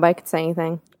 And nobody could say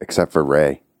anything. Except for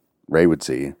Ray. Ray would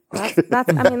see you.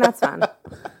 That's fine.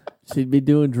 She'd be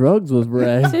doing drugs with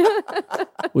Ray,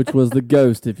 which was the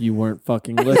ghost if you weren't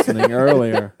fucking listening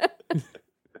earlier.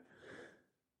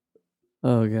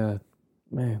 Oh, God.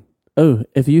 Man. Oh,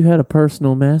 if you had a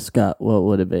personal mascot, what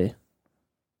would it be?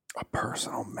 A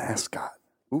personal mascot.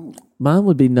 Ooh. Mine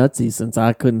would be Nutsy since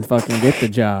I couldn't fucking get the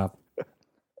job.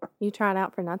 You tried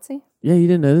out for Nutsy? Yeah, you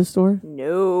didn't know this story?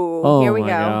 No. Oh, Here we my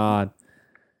go. God.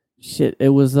 Shit, it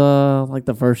was like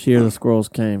the first year the squirrels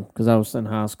came because I was in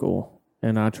high school.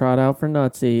 And I tried out for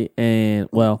Nutsy, and,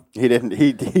 well... He didn't.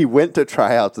 He went to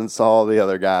tryouts and saw the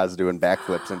other guys doing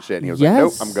backflips and shit. And he was like,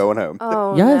 nope, I'm going home.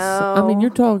 Oh, yes, no. I mean,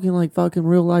 you're talking like fucking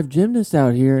real life gymnasts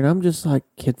out here, and I'm just like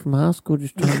kid from high school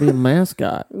just trying to be a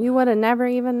mascot. You would have never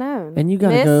even known. And you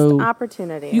gotta Missed go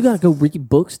opportunities. You gotta go read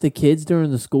books to kids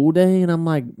during the school day, and I'm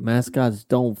like, mascots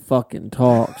don't fucking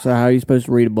talk. So how are you supposed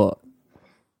to read a book?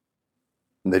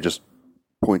 And they just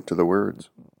point to the words.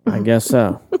 I guess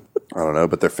so. I don't know,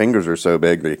 but their fingers are so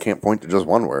big that you can't point to just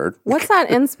one word. What's that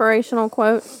inspirational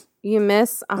quote? You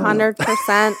miss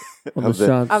 100% Well, the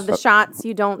shots- of the shots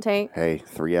you don't take. Hey,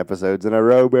 3 episodes in a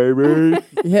row, baby.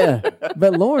 yeah,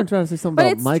 but Lauren trying to say something But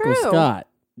about it's Michael true. Scott.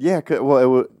 Yeah,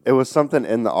 well, it was something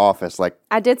in the office. Like,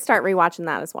 I did start rewatching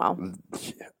that as well.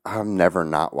 I'm never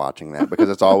not watching that because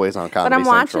it's always on Comedy But I'm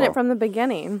watching Central. it from the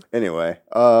beginning. Anyway,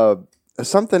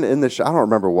 something in the show, I don't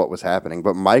remember what was happening,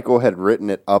 but Michael had written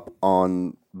it up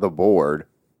on the board,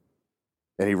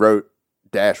 and he wrote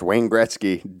 -Wayne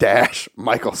Gretzky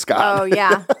 -Michael Scott. Oh,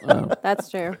 yeah. Oh. That's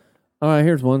true. All right,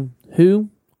 here's one. Who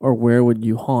or where would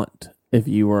you haunt if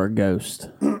you were a ghost?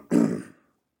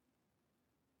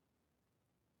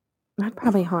 I'd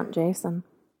probably haunt Jason.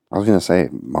 I was gonna say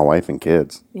my wife and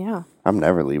kids. Yeah. I'm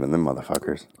never leaving them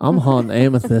motherfuckers. I'm haunting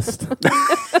Amethyst.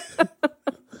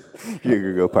 You're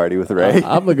gonna go party with Ray.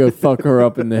 I'm gonna go fuck her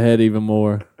up in the head even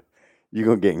more. You're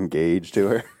gonna get engaged to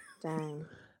her, Dang.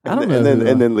 I don't know.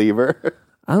 and then leave her.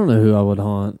 I don't know who I would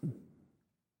haunt.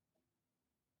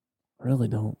 I really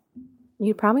don't.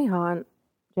 You'd probably haunt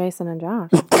Jason and Josh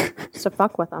just to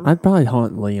fuck with them. I'd probably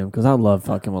haunt Liam because I love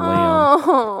fucking with Liam.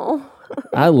 Oh.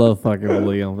 I love fucking with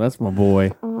Liam. That's my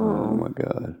boy. Oh my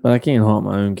god. But I can't haunt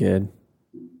my own kid.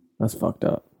 That's fucked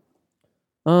up.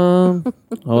 Hold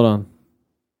on.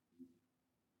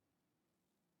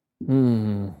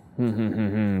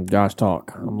 Josh,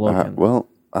 talk. I'm looking. Well,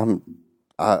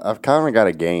 I've kind of got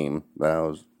a game that I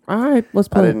was. All right, let's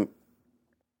I play. didn't.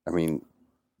 I mean,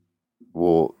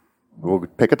 we'll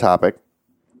pick a topic,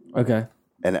 Okay.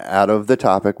 and out of the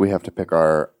topic, we have to pick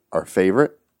our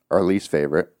favorite, our least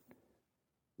favorite,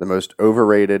 the most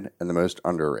overrated, and the most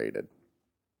underrated.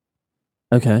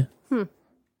 Okay.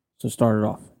 So start it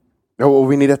off. No, well,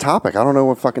 we need a topic. I don't know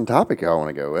what fucking topic y'all want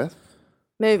to go with.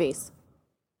 Movies.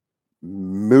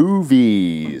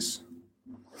 Movies.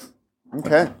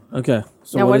 Okay. Okay.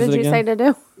 So Now, what is did it you again? say to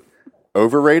do?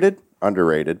 Overrated,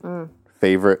 underrated,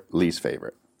 favorite, least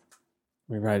favorite.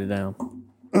 Let me write it down.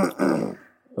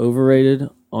 Overrated,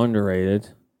 underrated.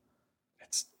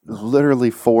 It's literally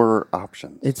 4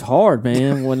 options. It's hard,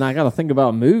 man, when I got to think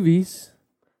about movies.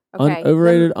 Okay.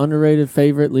 Overrated, underrated,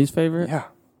 favorite, least favorite? Yeah.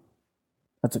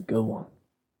 That's a good one.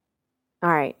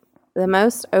 All right. The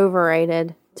most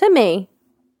overrated to me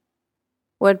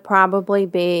would probably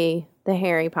be the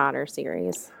Harry Potter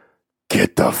series.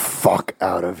 Get the fuck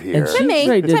out of here. And she me,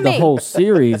 straight did to the me. whole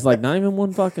series, like not even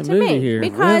one fucking To movie me, here.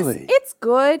 because Really? it's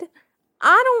good.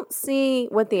 I don't see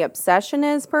what the obsession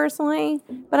is personally,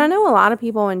 but I know a lot of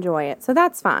people enjoy it, so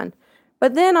that's fine.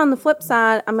 But then on the flip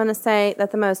side, I'm going to say that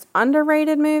the most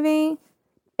underrated movie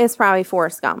is probably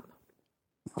Forrest Gump.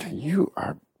 You're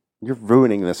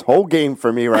ruining this whole game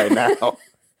for me right now.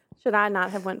 Should I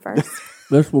not have went first?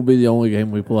 This will be the only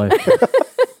game we play.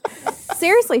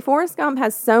 Seriously, Forrest Gump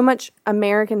has so much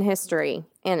American history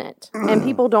in it, and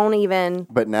people don't even.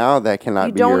 But now that cannot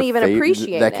You be don't your even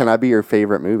appreciate that it. cannot be your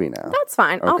favorite movie now. That's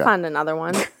fine. I'll Okay. find another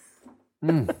one.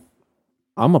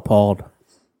 I'm appalled.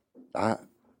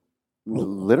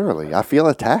 Literally, I feel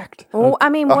attacked. Well, I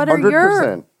mean, what are your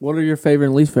 100%. What are your favorite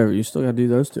and least favorite? You still got to do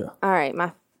those two. All right,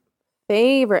 my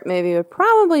favorite movie would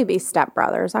probably be Step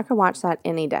Brothers. I could watch that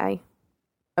any day,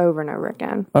 over and over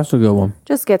again. That's a good one.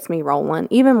 Just gets me rolling.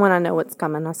 Even when I know what's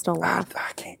coming, I still laugh.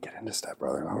 I can't get into Step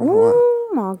Brother. I don't know why.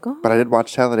 Oh my god. But I did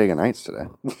watch Talladega Nights today.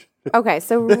 Okay,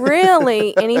 so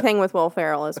really anything with Will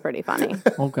Ferrell is pretty funny.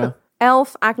 Okay.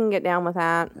 Elf, I can get down with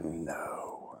that.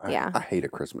 No. Yeah. I hate a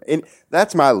Christmas. And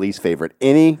that's my least favorite.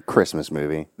 Any Christmas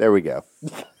movie. There we go.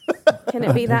 Can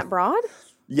it be that broad?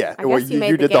 Yeah. I guess you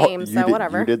made the game, so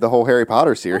whatever. You did the whole Harry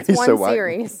Potter series. It's one so why?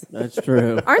 series. That's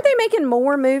true. Aren't they making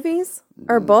more movies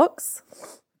or books?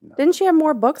 Didn't she have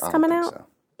more books I don't coming think out? so.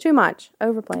 Too much.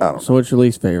 Overplayed. I don't So what's your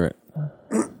least favorite?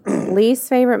 Least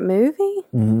favorite movie?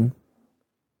 Mm-hmm.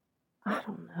 I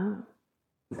don't know.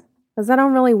 Because I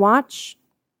don't really watch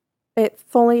it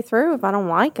fully through if I don't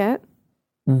like it.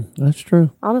 That's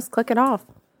true. I'll just click it off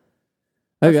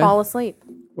or Okay. fall asleep.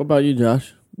 What about you,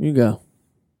 Josh? You go.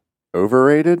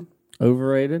 Overrated?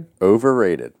 Overrated?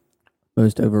 Overrated.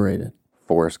 Most overrated.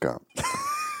 Forrest Gump.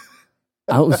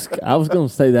 I was going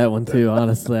to say that one too.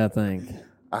 Honestly, I think.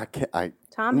 I can't.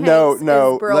 Tom Hanks No. is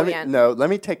Let me brilliant. Let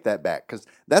me take that back because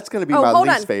that's going to be Oh, my hold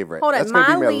least on. favorite. Hold on. That's gonna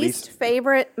My be my least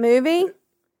favorite movie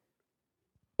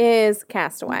is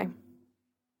Castaway.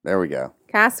 There we go.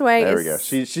 Castaway There is...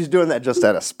 we go. She's doing that just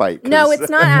out of spite. 'cause- No, it's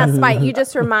not out of spite. You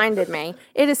just reminded me.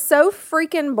 It is so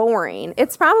freaking boring.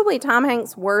 It's probably Tom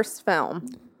Hanks' worst film.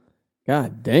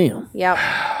 God damn. Yep.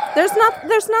 There's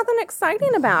nothing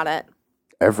exciting about it.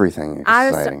 Everything I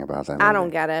just- exciting about that movie. I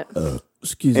don't get it.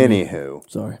 Excuse me. Anywho.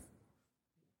 Sorry.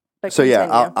 But So yeah,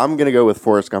 continue. I'm going to go with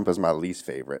Forrest Gump as my least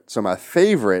favorite. So my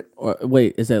favorite,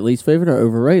 Wait, is that least favorite or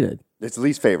overrated? it's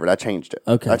least favorite. I changed it.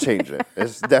 Okay. I changed it.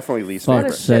 It's definitely least Fuck.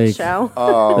 What a favorite. shit sake.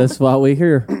 show. That's why we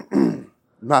here.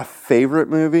 My favorite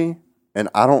movie, and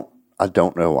I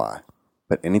don't know why,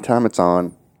 but anytime it's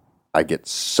on, I get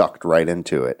sucked right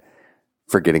into it.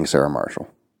 Forgetting Sarah Marshall.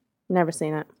 Never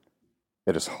seen it.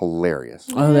 It is hilarious.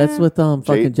 Oh, that's with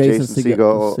fucking Jason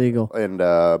Segel Segel.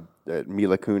 and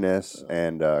Mila Kunis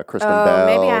and Kristen Oh, Bell.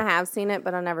 maybe I have seen it,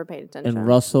 but I never paid attention. And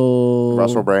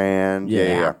Russell Brand. Yeah.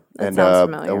 Yeah, that And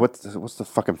sounds familiar. what's the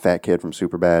fucking fat kid from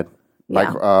Superbad?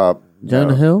 Yeah.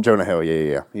 Jonah Hill? Jonah Hill.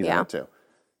 Yeah. He's Yeah. in it too.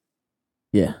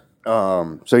 Yeah.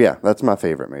 So yeah, that's my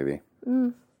favorite movie.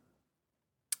 Mm.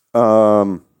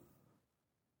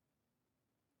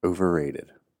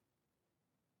 Overrated.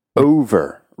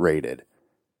 Overrated.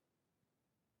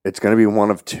 It's going to be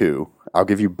one of two. I'll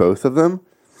give you both of them,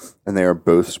 and they are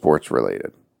both sports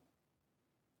related.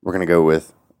 We're going to go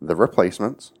with The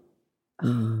Replacements,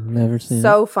 Never seen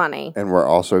So funny. and we're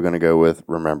also going to go with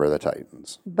Remember the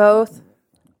Titans. Both.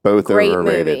 Both Great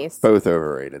overrated. movies. Both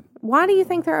overrated. Why do you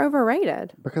think they're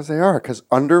overrated? Because they are. Because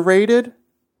underrated,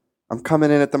 I'm coming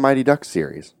in at the Mighty Ducks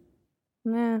series.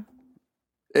 Nah.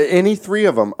 Any three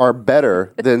of them are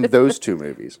better than those two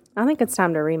movies. I think it's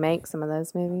time to remake some of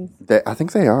those movies. I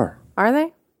think they are. Are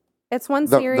they? It's one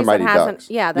The series that Mighty hasn't, Ducks.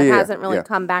 yeah, that Yeah, hasn't really yeah.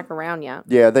 come back around yet.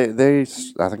 Yeah, they.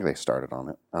 I think they started on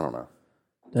it. I don't know.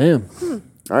 it. Damn.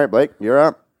 All right, Blake, you're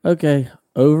up. Okay.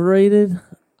 Overrated.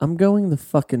 I'm going the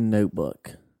fucking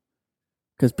Notebook.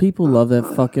 Because people love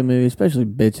that fucking movie, especially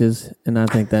bitches. And I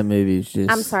think that movie is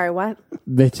just I'm sorry, what?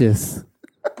 bitches.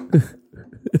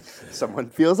 Someone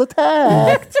feels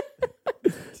attacked.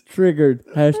 Triggered.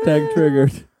 Hashtag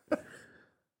triggered.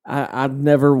 I've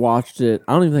never watched it.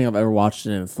 I don't even think I've ever watched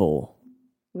it in full.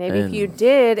 Maybe if And- you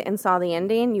did and saw the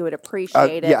ending, you would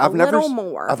appreciate it a little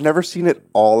more. I've never seen it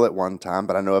all at one time,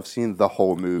 but I know I've seen the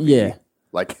whole movie. Yeah.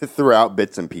 like throughout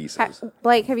bits and pieces.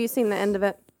 Blake, have you seen the end of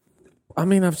it? I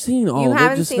mean, I've seen all You of it,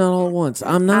 haven't just seen- not all at once.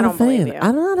 I'm not I a don't believe fan. you.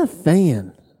 I'm not a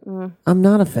fan. I'm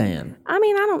not a fan. I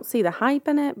mean, I don't see the hype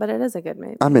in it, but it is a good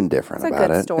movie. I'm indifferent It's a about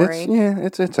good it. story.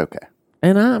 It's okay.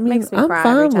 And I mean, Makes me I'm cry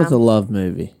every fine with a time. love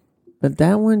movie. But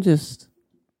that one just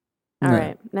All no.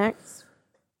 right, next.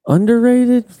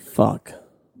 underrated? Fuck.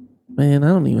 Man, I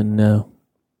don't even know.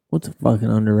 What's a fucking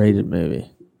underrated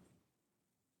movie?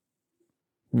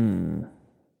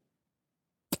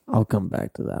 I'll come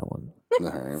back to that one. All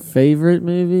right. Favorite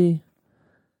movie?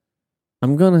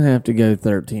 I'm gonna have to go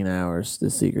 13 Hours. The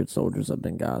Secret Soldiers of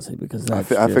Benghazi because I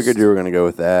that's figured you were going to go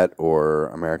with that or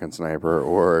American Sniper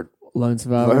or Lone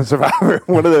Survivor. Lone Survivor.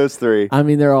 One of those three. I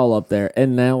mean, they're all up there.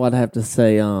 And now I'd have to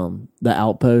say, The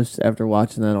Outpost. After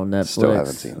watching that on Netflix, Still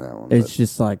haven't seen that one. It's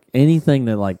just like anything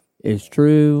that like is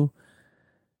true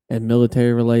and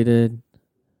military related.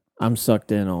 I'm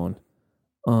sucked in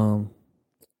on.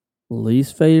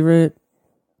 Least favorite,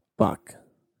 fuck.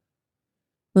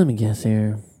 Let me guess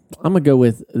here. I'm gonna go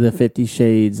with the 50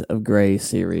 Shades of Grey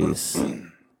series.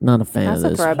 Not a fan That's of a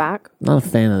those. throwback. Not a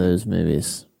fan of those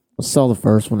movies. I saw the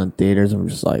first one in theaters and I'm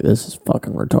just like, this is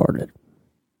fucking retarded.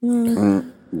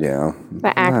 Yeah.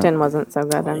 The acting wasn't so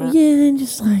good in it. Yeah, and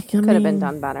just like Could have been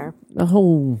done better. The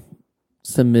whole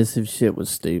submissive shit was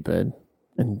stupid.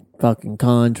 And fucking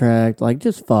contract, like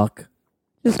just fuck.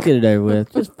 Just get it over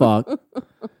with. Just fuck.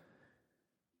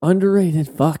 Underrated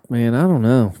fuck, man. I don't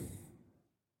know.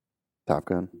 Top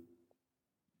Gun.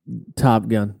 Top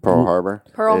Gun. Pearl Harbor.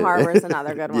 Pearl Harbor is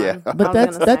another good one. Yeah. But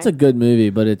that's a good movie,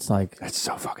 but it's like It's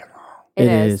so fucking long. it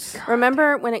It is. is.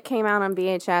 Remember when it came out on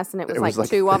VHS and it was, It was like like-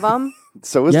 two of them?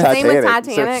 So was Yeah. Titanic. Same with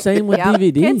Titanic. Same with Yep.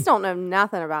 DVD. Kids don't know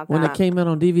nothing about that. When it came out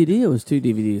on DVD, it was 2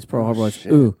 DVDs. Pearl Harbor was,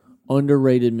 shit. ooh,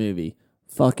 underrated movie.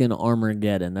 Fucking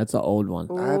Armageddon. That's an old one.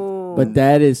 Ooh. But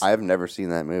that is, I've never seen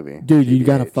that movie. dude, you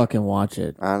gotta GBH. fucking watch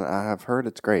it. I've heard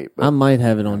it's great. But I might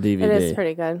have it on DVD. It is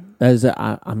pretty good. That is,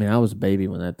 I mean, I was a baby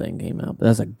when that thing came out, but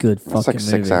that's a good fucking it's like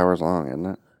movie. 6 hours long, isn't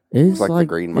it? It's like like The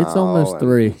Green It's Mile almost and-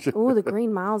 3. Ooh, The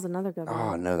Green Mile's another good one.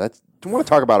 Oh no, that's. I want to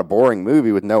talk about a boring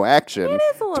movie with no action. It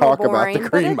is a little Talk boring, about The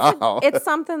Green but Mile. it's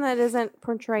something that isn't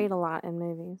portrayed a lot in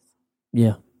movies.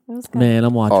 Yeah, It was good. man,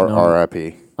 I'm watching.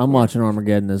 R.I.P. I'm watching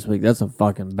Armageddon this week. That's a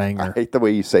fucking I banger. hate the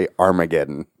way you say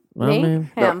Armageddon. I Me?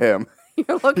 mean, No, Him. him.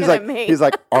 You're looking He's like at me. he's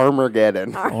like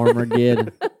Armageddon.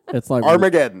 Armageddon. It's like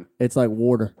Armageddon. It's like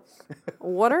water.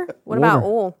 Water? What about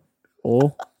Water.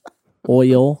 oil?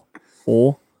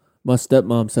 Oil. My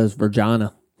stepmom says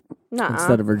Virginia Nuh-uh.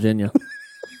 instead of Virginia.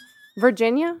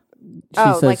 Virginia? She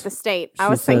Oh, says, like the state. I she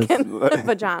was says- thinking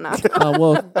vagina.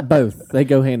 well, both. They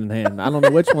go hand in hand. I don't know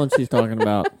which one she's talking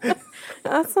about.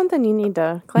 That's something you need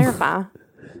to clarify.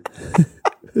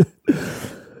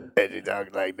 And you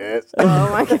talk like this. Oh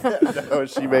my god. Oh,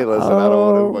 she may listen. I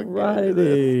don't want to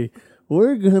Alrighty.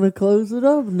 We're going to close it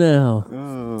up now.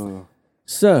 Oh.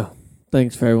 So,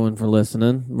 thanks for everyone for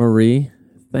listening. Marie,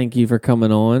 thank you for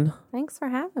coming on. Thanks for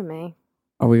having me.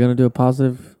 Are we going to do a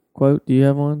positive quote? Do you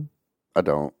have one? I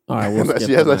don't. All right, we'll unless skip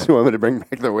you, on unless that. you want me to bring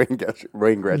back the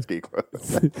Wayne Gretzky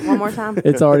quote. One more time.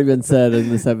 It's already been said in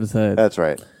this episode. That's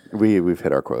right. We've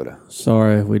hit our quota.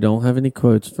 Sorry, we don't have any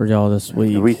quotes for y'all this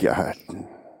week.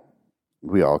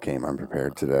 We all came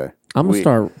unprepared today. I'm going to we-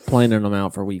 start planning them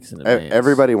out for weeks in advance.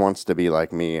 Everybody wants to be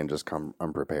like me and just come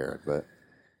unprepared,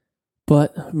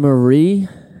 But Marie,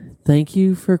 thank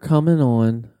you for coming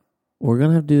on. We're going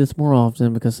to have to do this more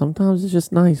often because sometimes it's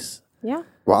just nice. Yeah.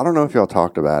 well, I don't know if y'all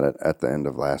talked about it at the end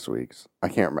of last week's. I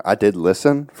can't remember. I did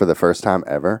listen for the first time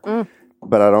ever,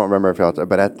 but I don't remember if y'all.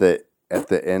 But at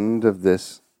the end of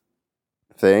this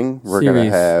thing, we're gonna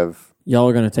Series. have Y'all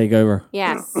are going to take over.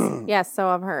 Yes. Yes, so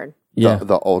I've heard. Yeah.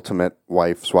 the ultimate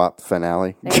wife swap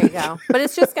finale. There you go. But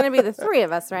it's just going to be the three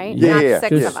of us, right? Yeah, Not yeah. 6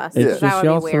 Just- of us. It's because that just would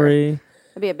y'all be weird. three.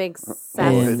 It'd be a big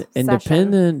And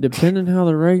session. depending how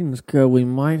the ratings go, we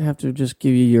might have to just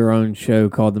give you your own show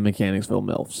called the Mechanicsville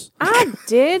MILFs. I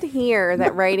did hear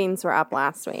that ratings were up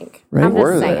last week. I'm Ratings-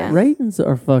 Were just they? saying. Ratings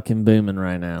are fucking booming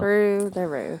right now. Through the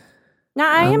roof.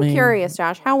 Now, I I am mean- curious,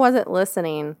 Josh. How was it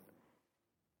listening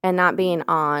and not being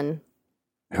on?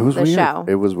 It was The weird. show.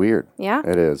 It was weird. Yeah?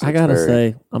 It is. I It's gotta very-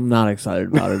 say, I'm not excited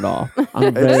about it at all.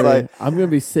 I'm gonna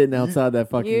be sitting outside that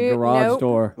fucking You- garage nope.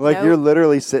 door. like Nope. you're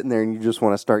literally sitting there and you just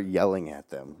want to start yelling at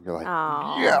them. You're like,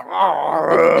 Oh.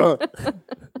 yeah.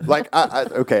 Like,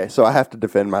 okay, so I have to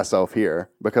defend myself here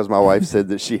because my wife said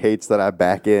that she hates that I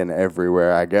back in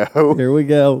everywhere I go. Here we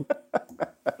go.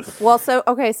 Well, so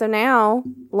now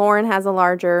Lauren has a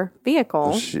larger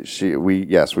vehicle.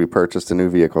 We purchased a new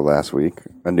vehicle last week,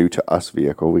 a new to us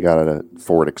vehicle. We got a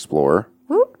Ford Explorer.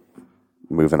 Whoop.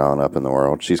 Moving on up in the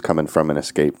world. She's coming from an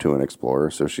Escape to an Explorer,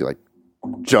 so she like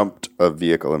jumped a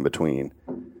vehicle in between,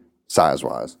 size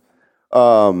wise.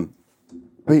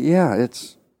 But yeah,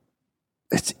 it's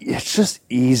just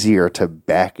easier to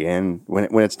back in when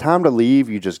it's time to leave.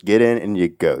 You just get in and you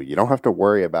go. You don't have to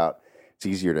worry about. It's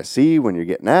easier to see when you're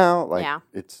getting out. Like Yeah.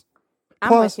 it's. I'm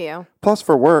Plus- with you. Plus,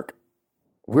 for work,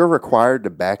 we're required to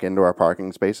back into our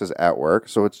parking spaces at work,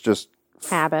 so it's just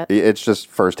Habit. It's just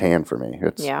firsthand for me.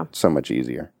 It's Yeah. so much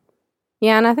easier.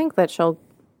 Yeah, and I think that she'll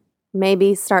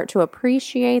maybe start to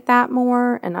appreciate that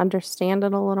more and understand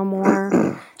it a little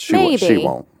more. She maybe.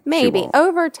 won't. She Maybe. won't.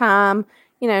 Over time,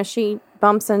 she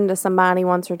bumps into somebody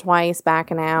once or twice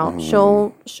backing out.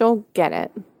 Mm-hmm. She'll get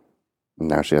it.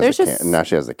 Now she has There's the just- now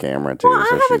she has the camera too. Well,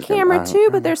 so I have a she's gonna- camera too,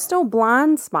 but there's still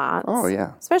blind spots. Oh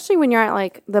yeah, Especially when you're at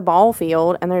like the ball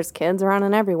field and there's kids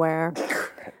running everywhere.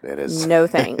 it is. No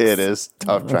thanks. It is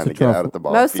tough trying a to get tough out at the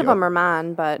ball. Most field. of them are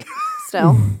mine, but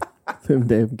still. Them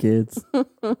damn kids.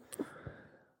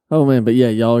 Oh man, but yeah,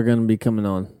 y'all are gonna be coming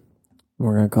on.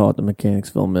 We're gonna call it the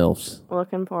Mechanicsville Milfs.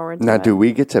 Looking forward to Now, it. do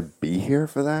we get to be here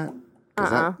for that?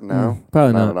 No,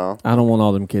 Probably not not. at all. I don't want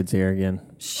all them kids here again.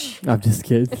 I'm just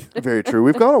kidding. Very true.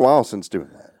 We've gone a while since doing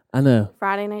that. I know.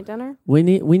 Friday night dinner? We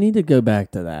need to go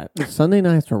back to that. Sunday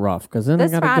nights were rough because then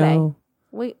This I gotta Friday. go.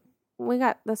 We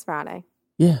got this Friday.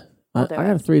 Yeah, I I'll do got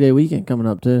a it. 3-day weekend coming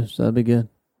up too, so that'd be good.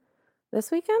 This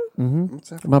weekend? Mm-hmm. What's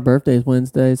that? My birthday's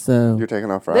Wednesday, so You're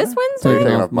taking off Friday? This Wednesday? taking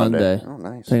Taking off Monday. Oh,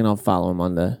 nice. Taking off following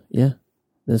Monday. Yeah,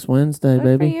 this Wednesday, Good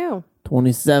baby. for you.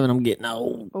 27. I'm getting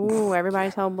old. Ooh,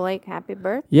 everybody tell Blake happy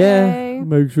birthday. Yeah,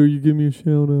 make sure you give me a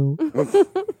shout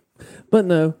out. But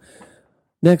no,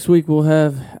 next week we'll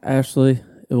have Ashley.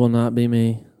 It will not be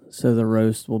me. So the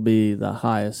roast will be the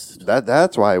highest.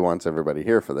 That's why he wants everybody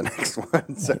here for the next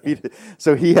one.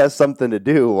 So he has something to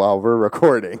do while we're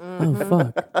recording. Oh,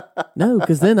 fuck. No,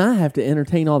 because then I have to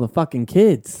entertain all the fucking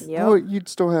kids. Yep. Well, you'd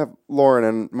still have Lauren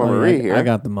and Mama Oh, Marie yeah, here. I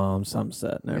got the mom, so I'm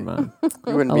set. Never mind.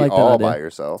 You wouldn't I be like that all idea. by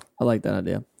yourself. I like that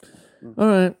idea. All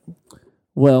right.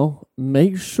 Well,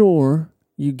 make sure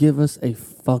you give us a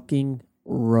fucking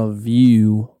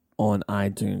review on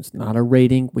iTunes. Not a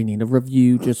rating. We need a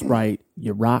review. Just write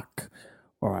 "you rock"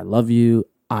 or "I love you,"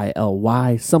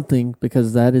 ILY, something,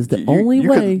 because that is the only you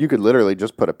way. You could literally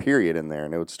just put a period in there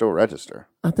and it would still register.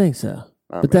 I think so.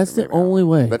 Oh, But that's the maybe not. only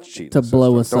way That's cheating to the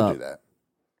blow system. us Don't up.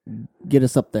 do that. Get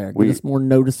us up there. Get us more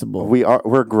noticeable.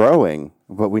 We're growing,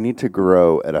 but we need to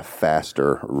grow at a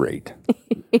faster rate.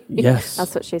 Yes.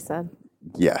 That's what she said.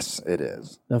 Yes, it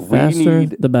is. The faster,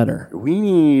 the better. We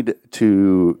need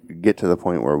to get to the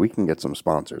point where we can get some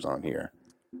sponsors on here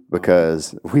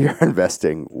because we are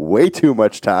investing way too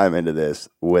much time into this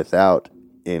without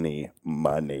any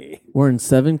money. We're in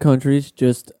 7 countries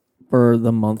just for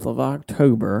the month of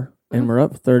October, and we're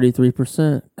up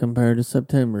 33% compared to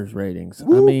September's ratings. I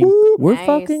mean, we're Nice.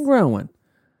 fucking growing,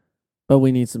 but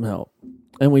we need some help.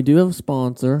 And we do have a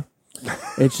sponsor.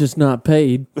 It's just not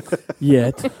paid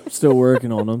yet. Still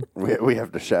working on them. We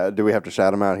have to shout. Do we have to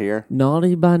shout them out here?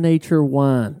 Naughty by Nature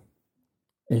Wine.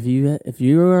 If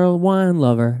you are a wine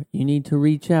lover, you need to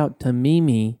reach out to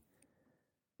Mimi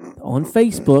on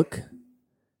Facebook.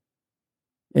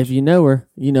 If you know her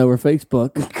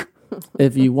Facebook.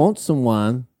 If you want some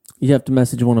wine, you have to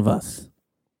message one of us.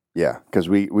 Yeah, because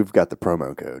we've got the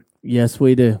promo code. Yes,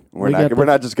 we do. We're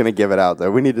not just going to give it out though.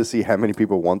 We need to see how many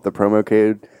people want the promo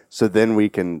code, so then we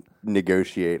can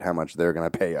negotiate how much they're going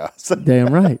to pay us.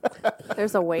 Damn right.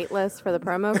 There's a wait list for the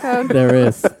promo code. There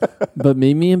is. But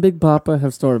Mimi and Big Papa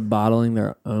have started bottling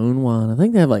their own wine. I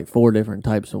think they have like 4 different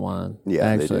types of wine. Yeah,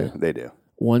 actually. they do.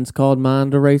 One's called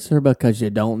Mind Eraser because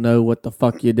you don't know what the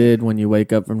fuck you did when you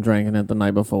wake up from drinking it the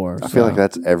night before. I feel like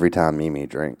that's every time Mimi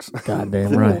drinks.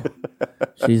 Goddamn right.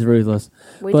 She's ruthless.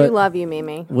 We But- do love you,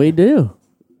 Mimi. We do.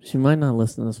 She might not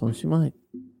listen to this one. She might.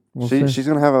 We'll see. She's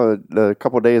going to have a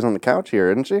couple days on the couch here,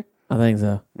 isn't she? I think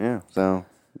so. Yeah. So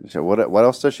what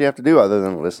else does she have to do other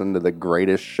than listen to the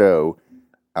greatest show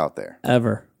out there?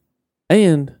 Ever.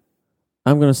 And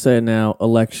I'm going to say it now,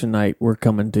 election night, we're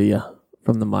coming to you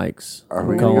from the mics. Are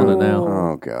We're we calling gonna it now.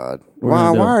 Oh God! We're Why?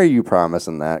 gonna do Why it. are you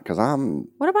promising that? Because I'm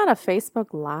What about a Facebook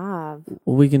Live?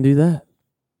 Well, we can do that.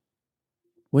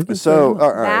 We can so. say that.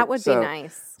 All right, That would so, be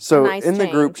nice. So Nice in the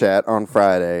group change. chat on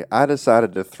Friday, I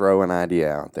decided to throw an idea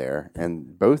out there,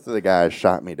 and both of the guys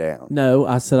shot me down. No,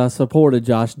 I said I supported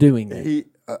Josh doing it.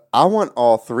 I want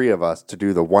all 3 of us to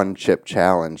do the 1 chip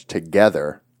challenge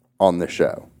together on the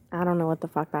show. I don't know what the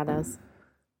fuck that is.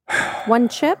 One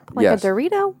chip? Like Yes. a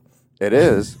Dorito? It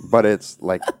is, but it's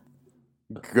like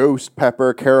ghost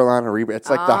pepper, Carolina Reaper. It's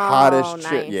like the Oh, hottest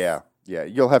chip. nice. Yeah.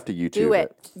 You'll have to YouTube Do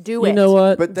it. Do it. You know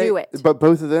what? But Do it. But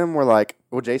both of them were like,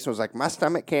 well, Jason was like, my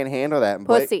stomach can't handle that. And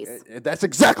Blake- Pussies. That's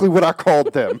exactly what I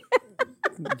called them.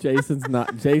 Jason's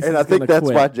not. Jason's And I think gonna that's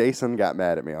quit. why Jason got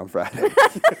mad at me on Friday.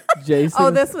 Jason.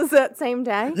 Oh, this was that same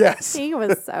day? Yes. He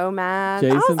was so mad. I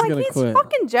Jason's was like, gonna he's quit.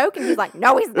 fucking joking. He's like,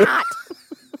 no, he's not.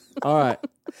 All right.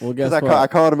 Well, guess Because what? I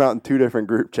called him out in 2 different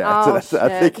group chats. Oh,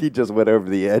 And I shit. think he just went over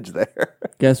the edge there.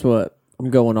 Guess what? I'm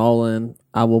going all in.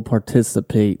 I will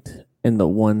participate in the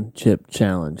 1 chip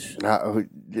challenge.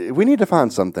 We need to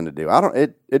find something to do.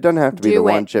 It doesn't have to be the Do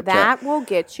 1 it. chip That will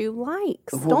get you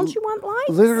likes. Don't you want likes?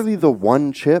 Literally, the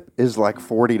 1 chip is like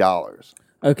 $40.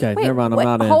 Okay, Wait, never mind. I'm wait,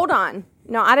 not in. hold on.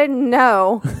 No, I didn't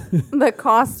know the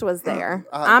cost was there.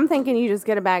 I'm thinking you just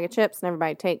get a bag of chips and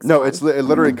everybody takes No, one. it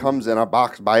literally comes in a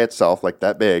box by itself, like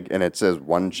that big, and it says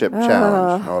 1 chip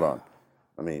challenge. Hold on.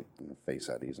 Let me Face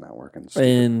ID's not working.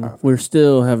 And we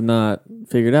still have not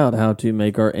figured out how to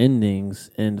make our endings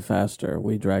end faster.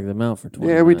 We drag them out for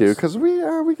 20 Yeah, we do, minutes. because we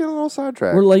get a little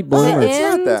sidetracked. We're late the bloomers. it's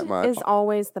not end that much. is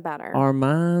always the better. Our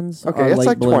minds Okay, are it's late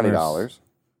like bloomers. $20.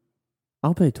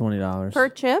 I'll pay $20 per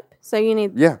chip. So you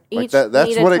need Yeah, like each that. That's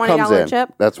need a what it comes $20 in.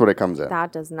 chip. That's what it comes in.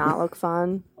 That does not look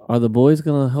fun. Are the boys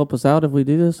gonna help us out if we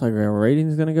do this? Like, our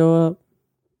ratings gonna go up?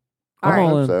 All I'm right.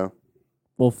 all in. So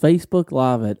We'll Facebook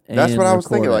Live it. And that's what I was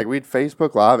record thinking. it. Like we'd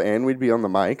Facebook Live and we'd be on the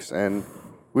mics and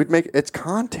we'd make it's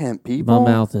content, My people.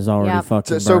 mouth is already Yep.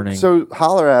 fucking So burning. so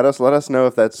holler at us. Let us know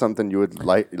if that's something you would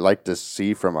like to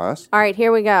see from us. All right,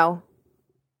 here we go.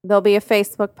 There'll be a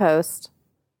Facebook post,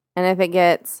 and if it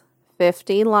gets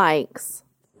 50 likes,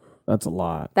 That's a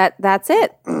lot. that's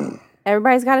it.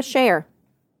 Everybody's got to share.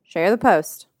 Share the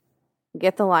post.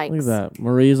 Get the likes. Look at that.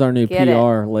 Marie's our new Get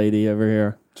PR lady over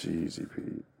here. Jeezy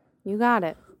Pete. You got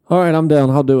it. All right, I'm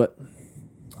down. I'll do it.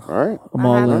 All right. I'm I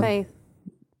all have in. faith.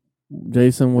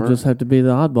 Jason will just have to be the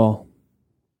oddball.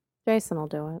 Jason will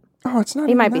do it. Oh, it's not. He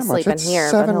even might be that much. sleeping It's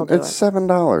here, but he'll do It's it.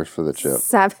 $7 for the chip.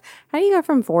 How do you go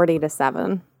from 40 to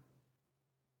 7?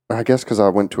 I guess because I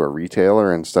went to a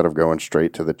retailer instead of going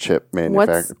straight to the chip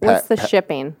manufacturer. What's the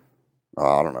shipping?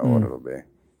 Oh, I don't know what it'll be.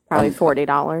 Probably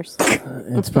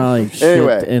 $40. It's probably shit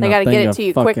Anyway. in They a got to thing get it of to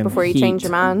you quick fucking before you heat. change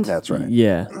your mind. That's right.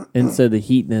 Yeah, and so the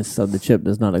heatness of the chip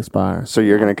does not expire. So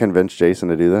you're going to convince Jason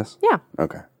to do this? Yeah.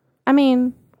 Okay. I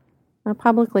mean, I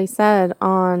publicly said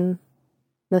on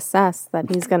the cess that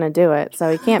he's going to do it, so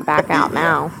he can't back out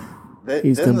now.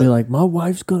 He's gonna be like, my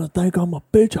wife's gonna think I'm a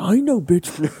bitch. I ain't no bitch.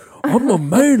 I'm a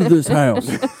man of this house.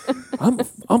 I'm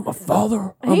a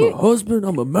father. I'm a husband.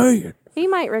 I'm a man. He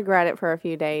might regret it for a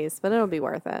few days, but it'll be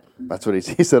worth it. That's what he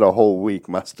said. A whole week,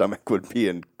 my stomach would be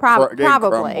in Probably.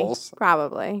 crumbles.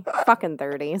 Probably. Fucking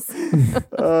 30s.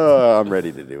 Oh, I'm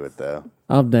ready to do it though.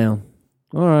 I'm down.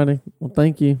 Alrighty. Well,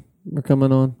 thank you for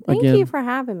coming on Thank again. you for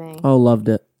having me. Oh, loved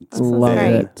it. This was Loved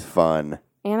great. it. Fun.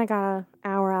 And I got an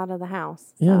hour out of the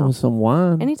house. Yeah, so- with some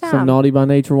wine. Anytime. Some Naughty by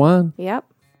Nature wine. Yep.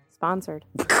 Sponsored.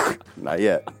 Not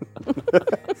yet.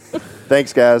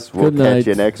 Thanks, guys. We'll Good catch night.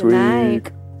 you next Good week.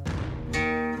 night.